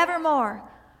forevermore.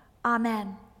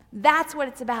 Amen. That's what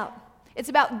it's about. It's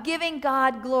about giving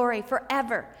God glory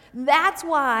forever. That's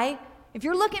why, if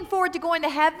you're looking forward to going to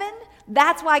heaven,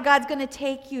 that's why God's going to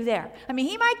take you there. I mean,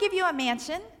 he might give you a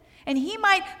mansion, and he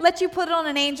might let you put on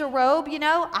an angel robe, you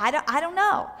know. I don't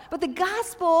know. But the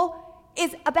gospel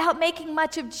is about making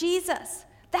much of Jesus.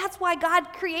 That's why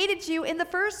God created you in the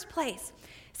first place.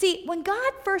 See, when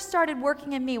God first started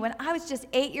working in me, when I was just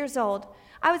 8 years old,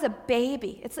 I was a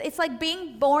baby. It's like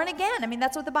being born again. I mean,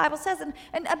 that's what the Bible says.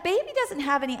 And a baby doesn't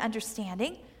have any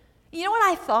understanding. You know what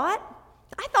I thought?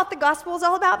 I thought the gospel was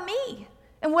all about me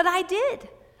and what I did.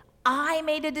 I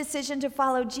made a decision to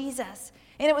follow Jesus.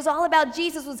 And it was all about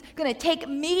Jesus was going to take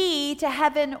me to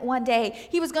heaven one day.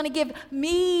 He was going to give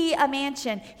me a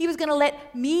mansion. He was going to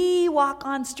let me walk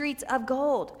on streets of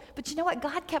gold. But you know what?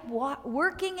 God kept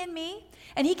working in me,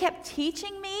 and he kept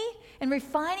teaching me and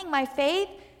refining my faith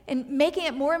and making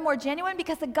it more and more genuine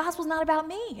because the gospel's not about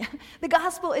me. The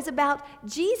gospel is about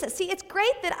Jesus. See, it's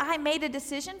great that I made a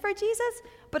decision for Jesus,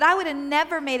 but I would have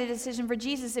never made a decision for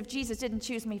Jesus if Jesus didn't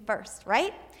choose me first,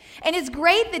 right? And it's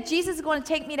great that Jesus is going to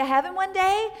take me to heaven one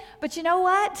day, but you know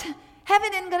what? Heaven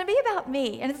isn't going to be about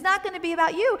me, and it's not going to be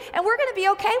about you, and we're going to be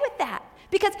okay with that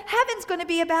because heaven's going to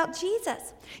be about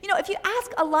Jesus. You know, if you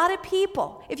ask a lot of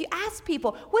people,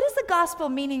 what does the gospel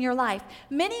mean in your life?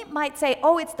 Many might say,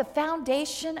 oh, it's the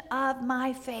foundation of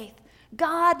my faith.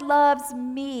 God loves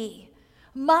me.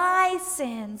 My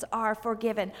sins are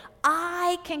forgiven.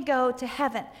 I can go to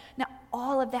heaven. Now,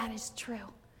 all of that is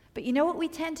true, but you know what we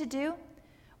tend to do?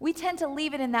 We tend to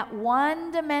leave it in that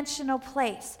one-dimensional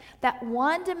place, that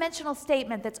one-dimensional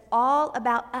statement that's all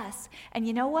about us. And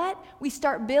you know what? We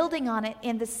start building on it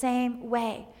in the same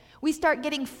way. We start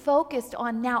getting focused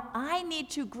on, now I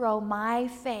need to grow my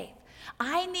faith.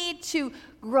 I need to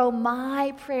grow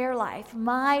my prayer life,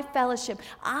 my fellowship.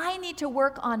 I need to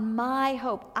work on my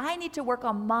hope. I need to work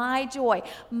on my joy,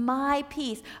 my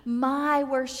peace, my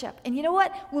worship. And you know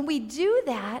what? When we do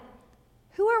that,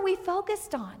 who are we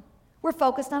focused on? We're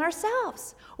focused on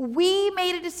ourselves. We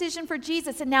made a decision for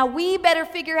Jesus, and now we better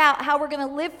figure out how we're going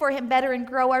to live for him better and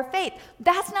grow our faith.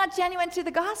 That's not genuine to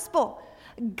the gospel.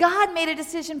 God made a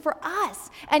decision for us,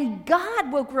 and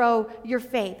God will grow your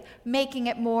faith, making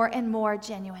it more and more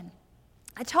genuine.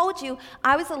 I told you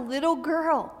I was a little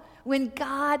girl when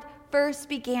God first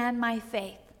began my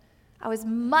faith. I was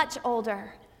much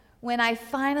older when I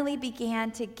finally began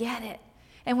to get it.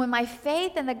 And when my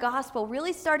faith in the gospel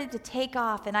really started to take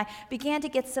off and I began to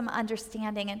get some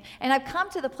understanding, and I've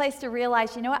come to the place to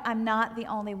realize, you know what, I'm not the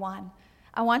only one.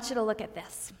 I want you to look at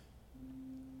this.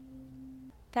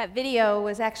 That video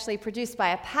was actually produced by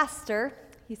a pastor.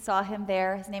 You saw him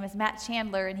there. His name is Matt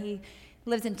Chandler, and he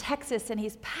lives in Texas, and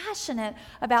he's passionate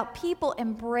about people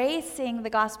embracing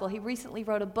the gospel. He recently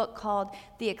wrote a book called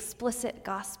The Explicit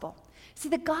Gospel. See,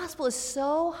 the gospel is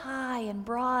so high and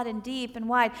broad and deep and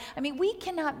wide. I mean, we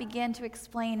cannot begin to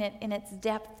explain it in its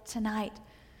depth tonight.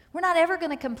 We're not ever going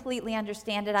to completely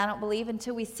understand it, I don't believe,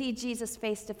 until we see Jesus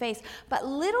face to face. But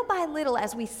little by little,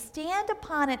 as we stand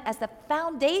upon it as the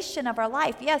foundation of our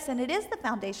life, yes, and it is the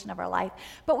foundation of our life,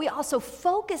 but we also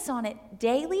focus on it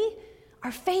daily,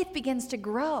 our faith begins to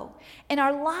grow, and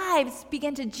our lives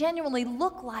begin to genuinely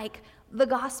look like the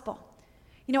gospel.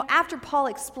 You know, after Paul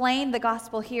explained the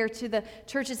gospel here to the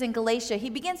churches in Galatia, he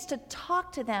begins to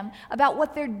talk to them about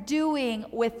what they're doing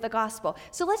with the gospel.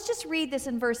 So let's just read this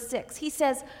in verse 6. He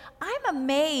says, I'm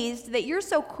amazed that you're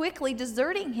so quickly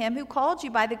deserting him who called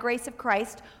you by the grace of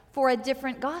Christ for a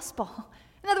different gospel.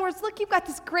 In other words, look, you've got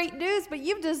this great news, but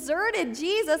you've deserted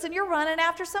Jesus and you're running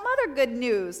after some other good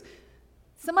news,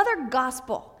 some other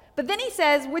gospel. But then he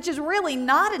says, which is really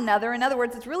not another. In other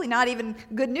words, it's really not even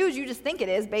good news. You just think it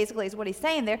is, basically, is what he's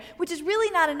saying there. Which is really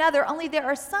not another, only there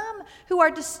are some who are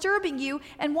disturbing you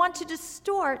and want to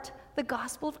distort the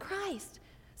gospel of Christ.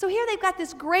 So here they've got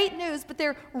this great news, but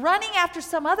they're running after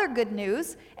some other good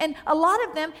news. And a lot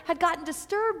of them had gotten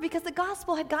disturbed because the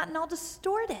gospel had gotten all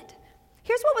distorted.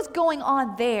 Here's what was going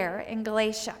on there in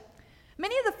Galatia.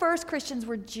 Many of the first Christians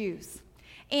were Jews.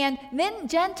 And then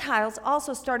Gentiles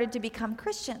also started to become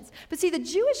Christians. But see, the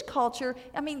Jewish culture,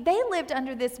 they lived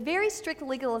under this very strict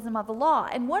legalism of the law.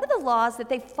 And one of the laws that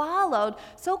they followed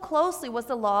so closely was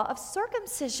the law of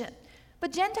circumcision.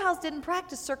 But Gentiles didn't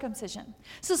practice circumcision.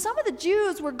 So some of the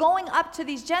Jews were going up to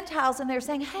these Gentiles and they're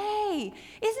saying, hey,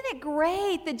 isn't it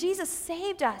great that Jesus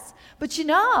saved us? But you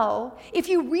know, if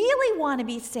you really want to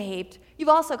be saved, you've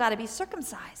also got to be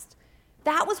circumcised.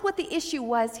 That was what the issue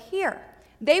was here.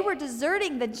 They were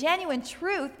deserting the genuine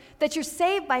truth that you're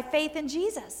saved by faith in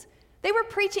Jesus. They were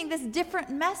preaching this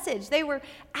different message. They were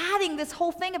adding this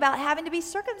whole thing about having to be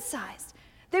circumcised.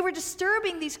 They were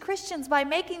disturbing these Christians by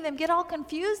making them get all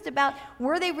confused about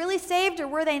were they really saved or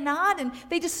were they not, and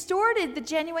they distorted the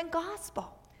genuine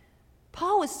gospel.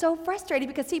 Paul was so frustrated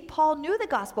because, see, Paul knew the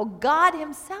gospel. God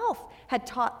himself had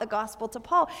taught the gospel to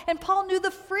Paul, and Paul knew the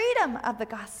freedom of the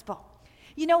gospel.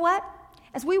 You know what?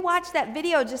 As we watched that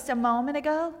video just a moment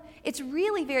ago, it's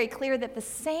really very clear that the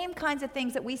same kinds of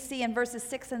things that we see in verses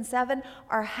 6 and 7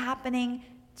 are happening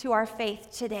to our faith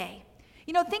today.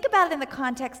 You know, think about it in the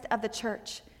context of the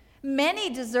church. Many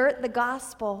desert the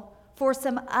gospel for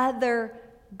some other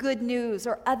good news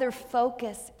or other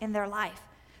focus in their life.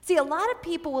 See, a lot of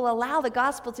people will allow the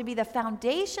gospel to be the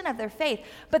foundation of their faith,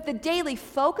 but the daily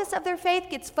focus of their faith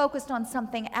gets focused on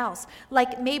something else,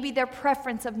 like maybe their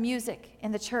preference of music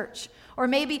in the church, or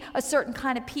maybe a certain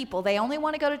kind of people. They only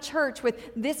want to go to church with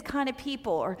this kind of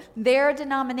people, or their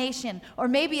denomination, or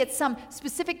maybe it's some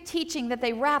specific teaching that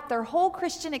they wrap their whole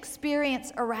Christian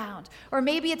experience around, or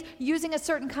maybe it's using a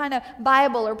certain kind of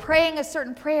Bible, or praying a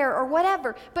certain prayer, or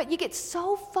whatever, but you get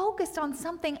so focused on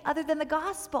something other than the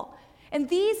gospel. And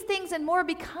these things and more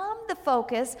become the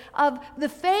focus of the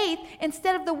faith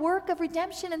instead of the work of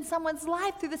redemption in someone's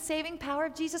life through the saving power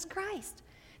of Jesus Christ.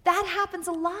 That happens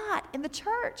a lot in the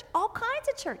church, all kinds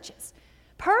of churches.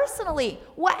 Personally,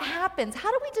 what happens?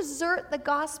 How do we desert the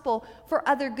gospel for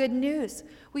other good news?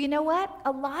 Well, you know what?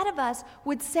 A lot of us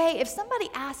would say, if somebody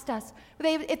asked us,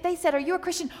 if they said, "Are you a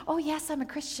Christian?" "Oh, yes, I'm a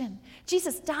Christian.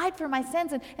 Jesus died for my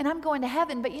sins and I'm going to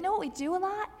heaven." But you know what we do a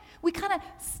lot? We kind of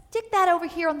stick that over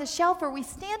here on the shelf, or we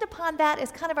stand upon that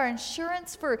as kind of our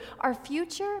insurance for our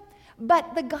future.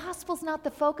 But the gospel's not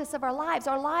the focus of our lives.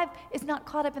 Our life is not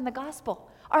caught up in the gospel.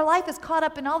 Our life is caught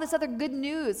up in all this other good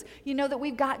news, that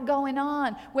we've got going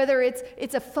on, whether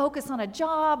it's a focus on a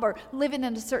job, or living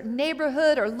in a certain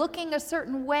neighborhood, or looking a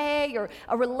certain way, or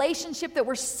a relationship that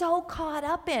we're so caught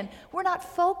up in. We're not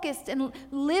focused and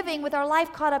living with our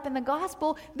life caught up in the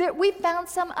gospel, that we found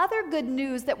some other good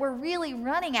news that we're really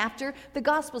running after. The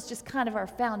gospel's just kind of our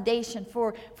foundation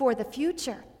for the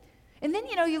future. And then,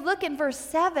 you look in verse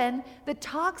 7 that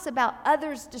talks about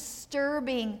others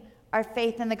disturbing our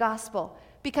faith in the gospel.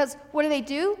 Because what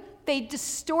do? They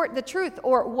distort the truth.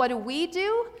 Or what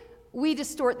do? We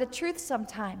distort the truth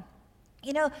sometime.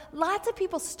 Lots of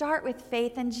people start with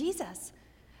faith in Jesus.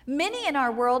 Many in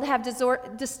our world have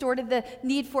distorted the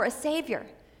need for a Savior.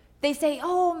 They say,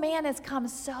 "Oh, man has come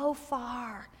so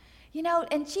far."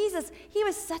 And Jesus, he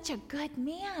was such a good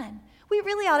man. We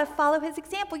really ought to follow his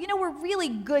example. We're really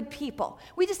good people.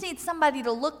 We just need somebody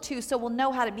to look to so we'll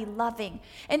know how to be loving.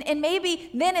 And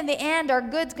maybe then in the end, our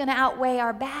good's going to outweigh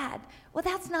our bad. Well,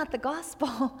 that's not the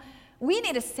gospel. We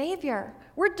need a Savior.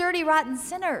 We're dirty, rotten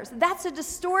sinners. That's a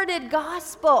distorted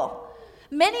gospel.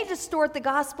 Many distort the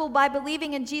gospel by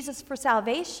believing in Jesus for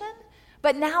salvation,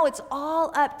 but now it's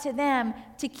all up to them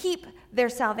to keep their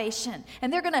salvation.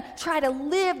 And they're going to try to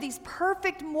live these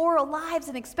perfect moral lives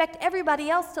and expect everybody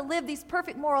else to live these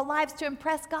perfect moral lives to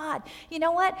impress God. You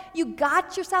know what? You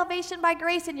got your salvation by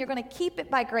grace, and you're going to keep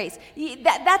it by grace.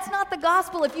 That's not the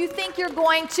gospel if you think you're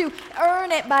going to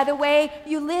earn it by the way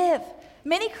you live.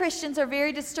 Many Christians are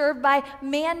very disturbed by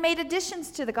man-made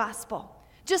additions to the gospel.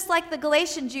 Just like the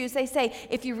Galatian Jews, they say,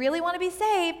 if you really want to be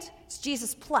saved, it's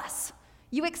Jesus plus.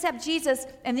 You accept Jesus,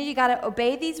 and then you got to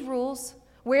obey these rules,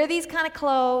 wear these kind of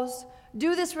clothes,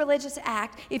 do this religious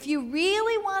act. If you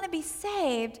really want to be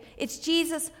saved, it's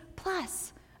Jesus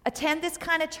plus. Attend this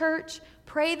kind of church,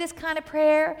 pray this kind of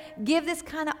prayer, give this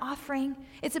kind of offering.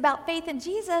 It's about faith in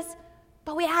Jesus,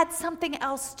 but we add something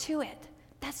else to it.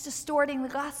 That's distorting the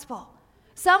gospel.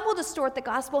 Some will distort the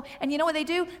gospel, and you know what they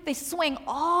do? They swing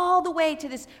all the way to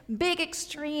this big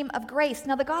extreme of grace.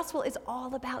 Now, the gospel is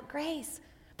all about grace.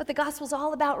 But the gospel's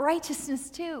all about righteousness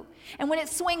too. And when it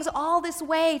swings all this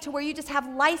way to where you just have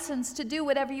license to do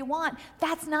whatever you want,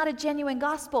 that's not a genuine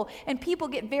gospel. And people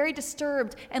get very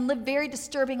disturbed and live very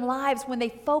disturbing lives when they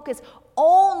focus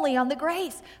only on the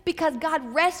grace, because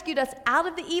God rescued us out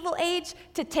of the evil age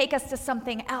to take us to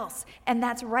something else. And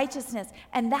that's righteousness.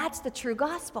 And that's the true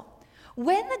gospel.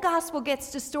 When the gospel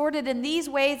gets distorted in these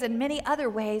ways and many other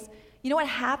ways, you know what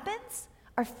happens?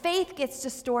 Our faith gets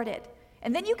distorted.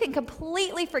 And then you can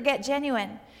completely forget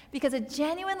genuine, because a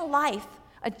genuine life,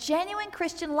 a genuine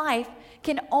Christian life,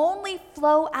 can only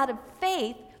flow out of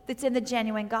faith that's in the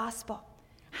genuine gospel.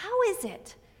 How is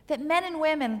it that men and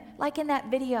women, like in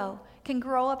that video, can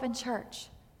grow up in church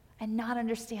and not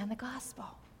understand the gospel?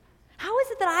 How is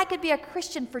it that I could be a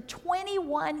Christian for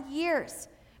 21 years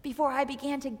before I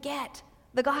began to get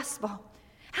the gospel?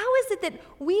 How is it that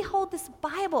we hold this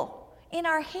Bible in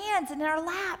our hands and in our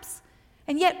laps,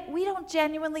 and yet we don't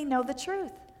genuinely know the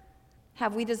truth?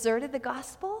 Have we deserted the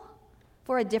gospel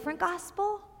for a different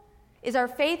gospel? Is our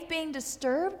faith being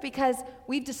disturbed because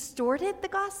we've distorted the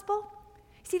gospel?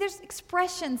 See, there's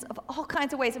expressions of all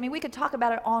kinds of ways. I mean, we could talk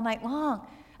about it all night long,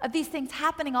 of these things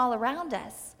happening all around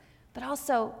us, but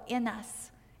also in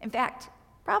us. In fact,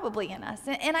 probably in us.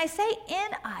 And I say in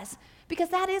us because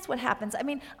that is what happens. I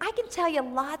mean, I can tell you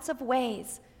lots of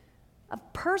ways of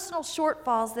personal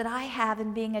shortfalls that I have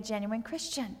in being a genuine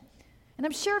Christian. And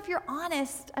I'm sure if you're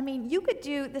honest, I mean, you could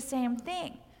do the same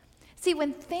thing. See,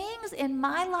 when things in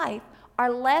my life are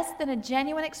less than a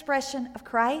genuine expression of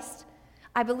Christ,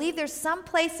 I believe there's some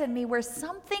place in me where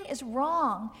something is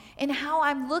wrong in how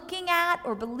I'm looking at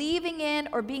or believing in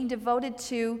or being devoted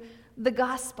to the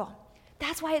gospel.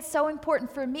 That's why it's so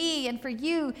important for me and for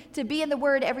you to be in the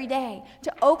Word every day,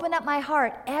 to open up my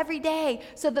heart every day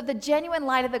so that the genuine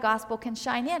light of the gospel can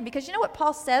shine in. Because you know what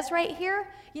Paul says right here?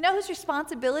 You know whose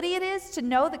responsibility it is to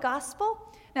know the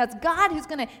gospel? Now, it's God who's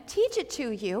going to teach it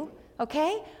to you,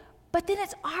 okay? But then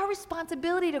it's our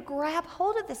responsibility to grab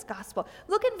hold of this gospel.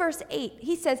 Look in verse 8.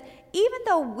 He says, even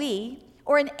though we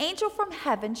or an angel from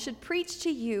heaven should preach to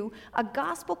you a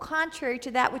gospel contrary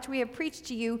to that which we have preached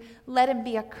to you, let him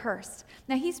be accursed.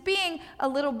 Now, he's being a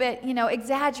little bit,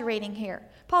 exaggerating here.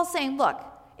 Paul's saying, look,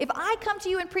 if I come to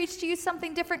you and preach to you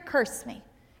something different, curse me.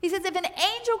 He says, if an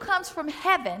angel comes from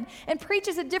heaven and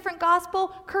preaches a different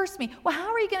gospel, curse me. Well,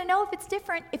 how are you going to know if it's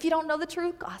different if you don't know the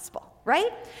true gospel, right?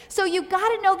 So you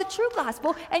got to know the true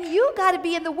gospel, and you got to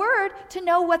be in the Word to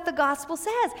know what the gospel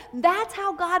says. That's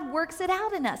how God works it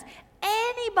out in us.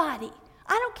 Anybody,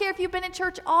 I don't care if you've been in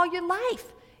church all your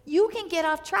life, you can get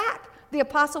off track. The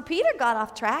Apostle Peter got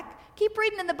off track. Keep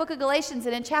reading in the book of Galatians,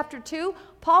 and in chapter 2,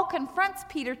 Paul confronts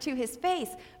Peter to his face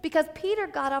because Peter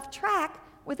got off track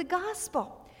with the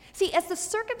gospel. See, as the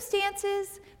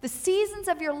circumstances, the seasons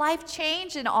of your life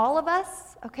change, and all of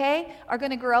us, okay, are going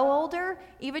to grow older.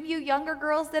 Even you younger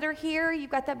girls that are here,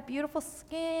 you've got that beautiful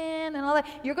skin and all that.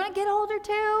 You're going to get older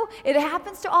too. It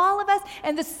happens to all of us.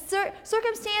 And the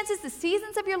circumstances, the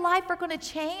seasons of your life are going to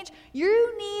change.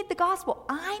 You need the gospel.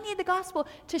 I need the gospel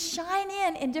to shine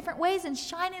in different ways and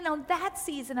shine in on that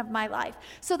season of my life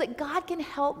so that God can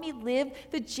help me live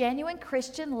the genuine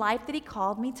Christian life that He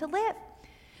called me to live.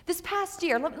 This past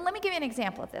year, let me give you an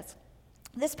example of this.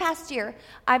 This past year,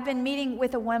 I've been meeting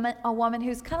with a woman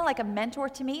who's kind of like a mentor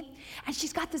to me, and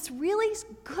she's got this really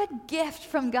good gift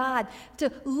from God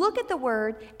to look at the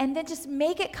Word and then just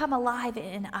make it come alive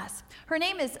in us. Her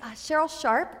name is Cheryl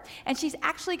Sharp, and she's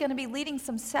actually going to be leading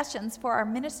some sessions for our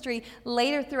ministry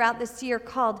later throughout this year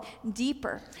called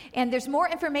Deeper. And there's more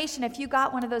information if you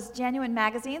got one of those Genuine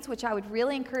magazines, which I would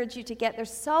really encourage you to get.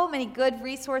 There's so many good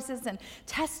resources and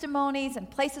testimonies and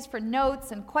places for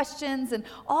notes and questions and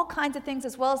all kinds of things,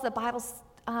 as well as the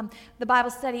Bible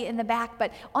study in the back.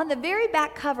 But on the very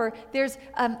back cover, there's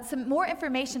some more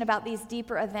information about these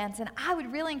Deeper events, and I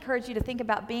would really encourage you to think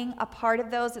about being a part of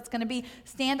those. It's going to be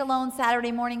standalone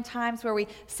Saturday morning times where we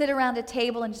sit around a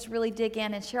table and just really dig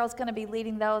in, and Cheryl's going to be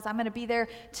leading those. I'm going to be there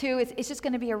too. It's just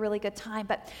going to be a really good time.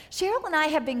 But Cheryl and I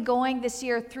have been going this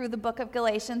year through the book of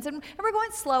Galatians, and we're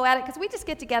going slow at it because we just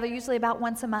get together usually about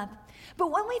once a month.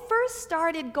 But when we first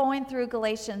started going through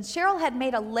Galatians, Cheryl had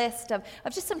made a list of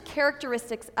just some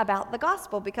characteristics about the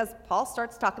gospel, because Paul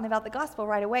starts talking about the gospel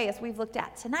right away, as we've looked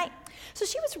at tonight. So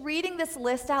she was reading this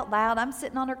list out loud. I'm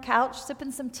sitting on her couch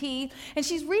sipping some tea, and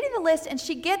she's reading the list, and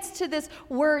she gets to this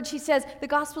word. She says, the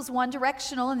gospel's one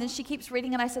directional, and then she keeps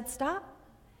reading, and I said, stop.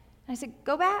 And I said,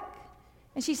 go back.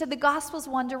 And she said, the gospel's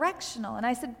one directional. And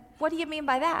I said, what do you mean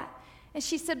by that? And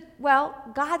she said, well,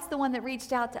 God's the one that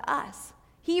reached out to us.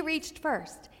 He reached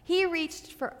first. He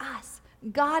reached for us.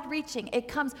 God reaching. It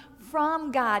comes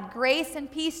from God. Grace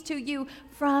and peace to you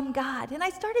from God. And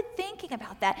I started thinking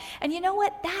about that. And you know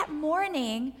what? That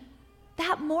morning,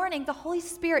 the Holy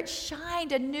Spirit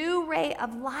shined a new ray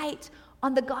of light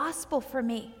on the gospel for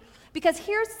me. Because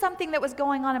here's something that was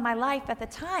going on in my life at the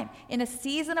time. In a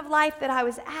season of life that I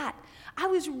was at, I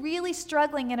was really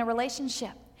struggling in a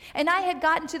relationship. And I had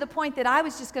gotten to the point that I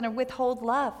was just going to withhold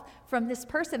love from this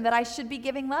person that I should be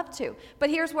giving love to. But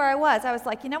here's where I was. I was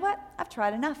like, you know what? I've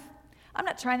tried enough. I'm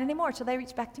not trying anymore till they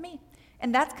reach back to me.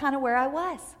 And that's kind of where I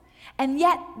was. And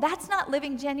yet, that's not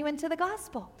living genuine to the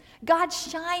gospel. God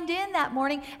shined in that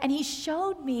morning, and He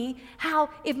showed me how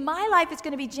if my life is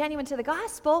going to be genuine to the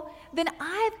gospel, then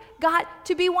I've got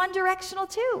to be one directional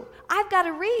too. I've got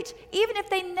to reach, even if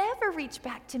they never reach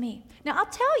back to me. Now, I'll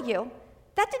tell you,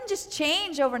 that didn't just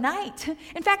change overnight.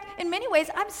 In fact, in many ways,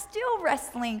 I'm still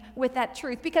wrestling with that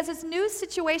truth, because as new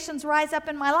situations rise up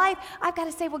in my life, I've got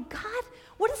to say, well, God,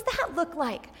 what does that look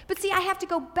like? But see, I have to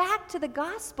go back to the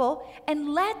gospel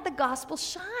and let the gospel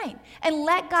shine and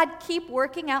let God keep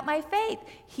working out my faith.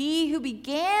 He who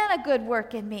began a good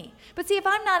work in me. But see, if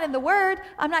I'm not in the Word,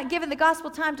 I'm not giving the gospel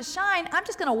time to shine, I'm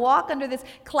just going to walk under this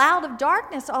cloud of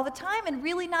darkness all the time and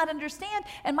really not understand.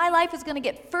 And my life is going to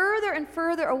get further and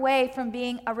further away from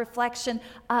being a reflection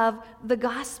of the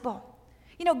gospel.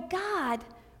 You know, God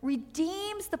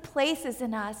redeems the places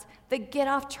in us that get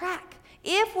off track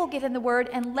if we'll get in the Word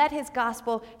and let His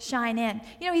gospel shine in.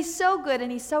 You know, He's so good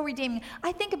and He's so redeeming.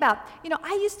 I think about,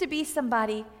 I used to be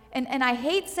somebody, and I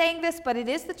hate saying this, but it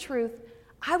is the truth.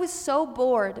 I was so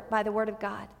bored by the Word of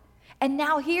God. And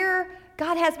now here,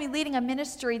 God has me leading a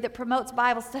ministry that promotes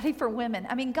Bible study for women.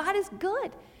 I mean, God is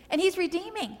good, and he's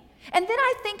redeeming. And then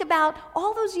I think about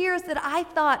all those years that I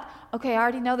thought, okay, I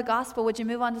already know the gospel. Would you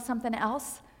move on to something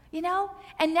else? You know?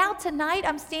 And now tonight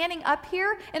I'm standing up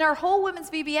here, and our whole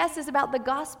Women's VBS is about the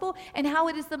gospel and how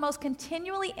it is the most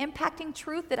continually impacting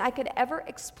truth that I could ever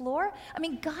explore. I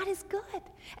mean, God is good,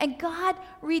 and God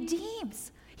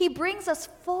redeems. He brings us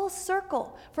full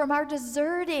circle from our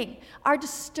deserting, our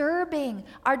disturbing,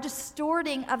 our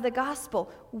distorting of the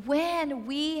gospel when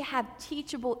we have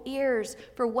teachable ears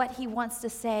for what he wants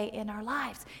to say in our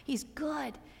lives. He's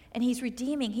good, and he's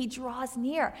redeeming. He draws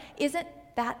near. Isn't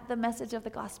that the message of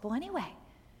the gospel anyway?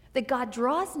 That God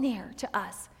draws near to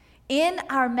us in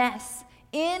our mess,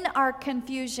 in our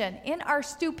confusion, in our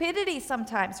stupidity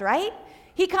sometimes, right?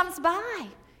 He comes by.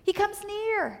 He comes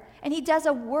near. And he does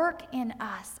a work in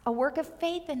us, a work of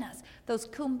faith in us, those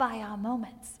kumbaya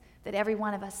moments that every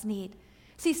one of us need.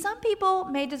 See, some people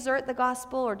may desert the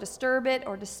gospel or disturb it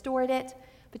or distort it,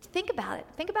 but think about it.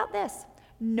 Think about this.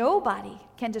 Nobody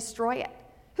can destroy it.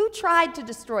 Who tried to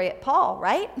destroy it? Paul,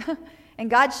 right? And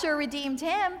God sure redeemed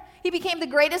him. He became the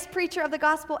greatest preacher of the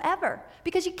gospel ever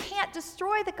because you can't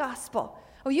destroy the gospel.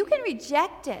 Oh, you can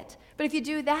reject it, but if you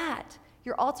do that,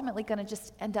 you're ultimately going to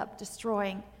just end up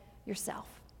destroying yourself.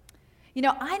 You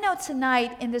know, I know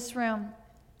tonight in this room,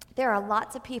 there are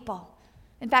lots of people,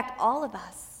 in fact, all of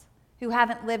us, who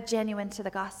haven't lived genuine to the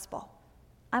gospel.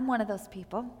 I'm one of those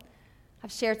people.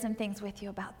 I've shared some things with you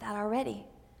about that already.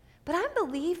 But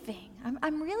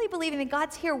I'm really believing that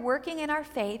God's here working in our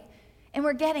faith, and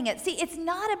we're getting it. See, it's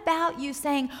not about you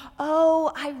saying,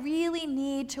 oh, I really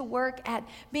need to work at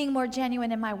being more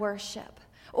genuine in my worship,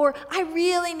 or I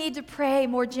really need to pray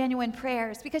more genuine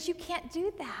prayers, because you can't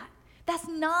do that. That's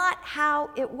not how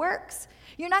it works.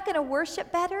 You're not going to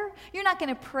worship better. You're not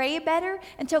going to pray better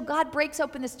until God breaks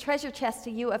open this treasure chest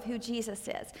to you of who Jesus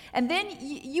is. And then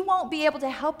you won't be able to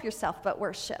help yourself but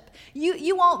worship.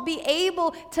 You won't be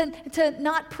able to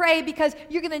not pray because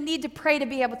you're going to need to pray to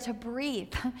be able to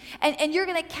breathe. And you're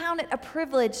going to count it a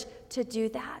privilege to do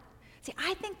that. See,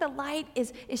 I think the light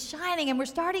is shining, and we're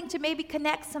starting to maybe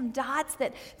connect some dots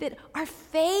that our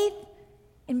faith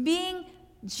in being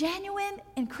genuine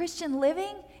in Christian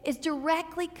living is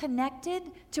directly connected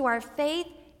to our faith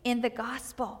in the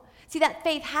gospel. See, that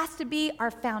faith has to be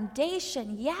our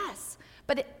foundation, yes,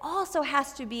 but it also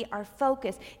has to be our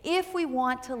focus if we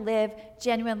want to live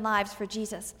genuine lives for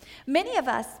Jesus. Many of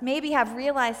us maybe have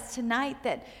realized tonight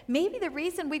that maybe the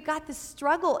reason we've got this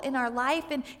struggle in our life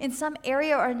and in some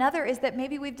area or another is that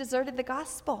maybe we've deserted the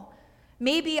gospel.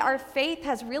 Maybe our faith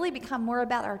has really become more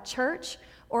about our church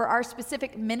or our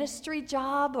specific ministry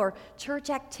job or church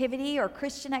activity or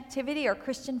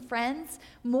Christian friends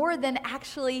more than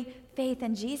actually faith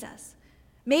in Jesus.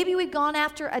 Maybe we've gone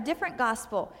after a different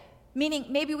gospel, meaning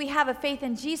maybe we have a faith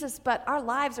in Jesus, but our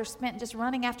lives are spent just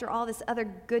running after all this other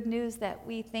good news that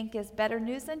we think is better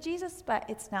news than Jesus, but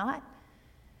it's not.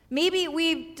 Maybe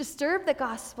we've disturbed the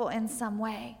gospel in some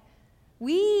way.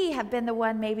 We have been the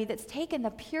one maybe that's taken the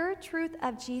pure truth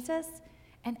of Jesus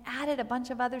and added a bunch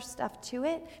of other stuff to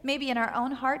it, maybe in our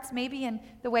own hearts, maybe in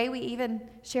the way we even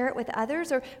share it with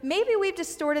others, or maybe we've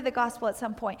distorted the gospel at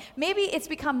some point. Maybe it's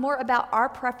become more about our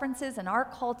preferences and our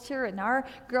culture and our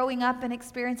growing up and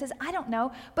experiences. I don't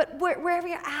know, but wherever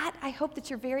you're at, I hope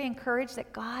that you're very encouraged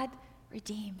that God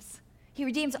redeems. He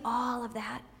redeems all of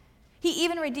that. He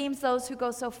even redeems those who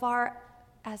go so far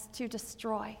as to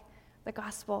destroy the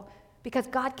gospel, because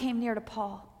God came near to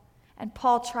Paul, and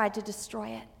Paul tried to destroy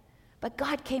it. But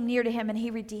God came near to him and he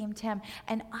redeemed him.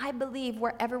 And I believe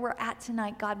wherever we're at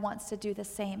tonight, God wants to do the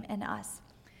same in us.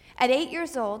 At 8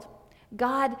 years old,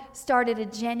 God started a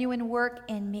genuine work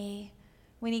in me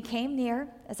when he came near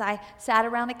as I sat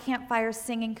around a campfire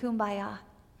singing Kumbaya.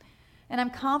 And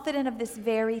I'm confident of this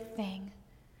very thing,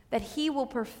 that he will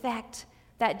perfect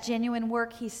that genuine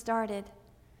work he started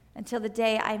until the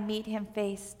day I meet him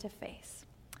face to face.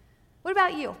 What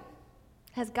about you?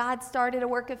 Has God started a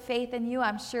work of faith in you?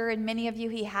 I'm sure in many of you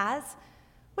he has.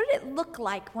 What did it look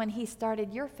like when he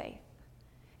started your faith?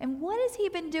 And what has he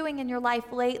been doing in your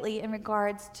life lately in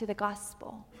regards to the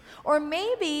gospel? Or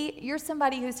maybe you're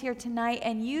somebody who's here tonight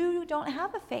and you don't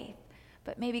have a faith,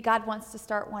 but maybe God wants to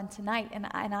start one tonight, and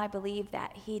I believe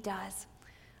that he does.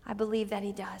 I believe that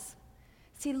he does.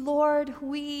 See, Lord,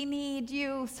 we need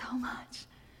you so much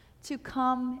to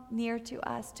come near to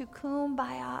us, to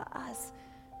kumbaya us,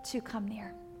 to come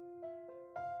near.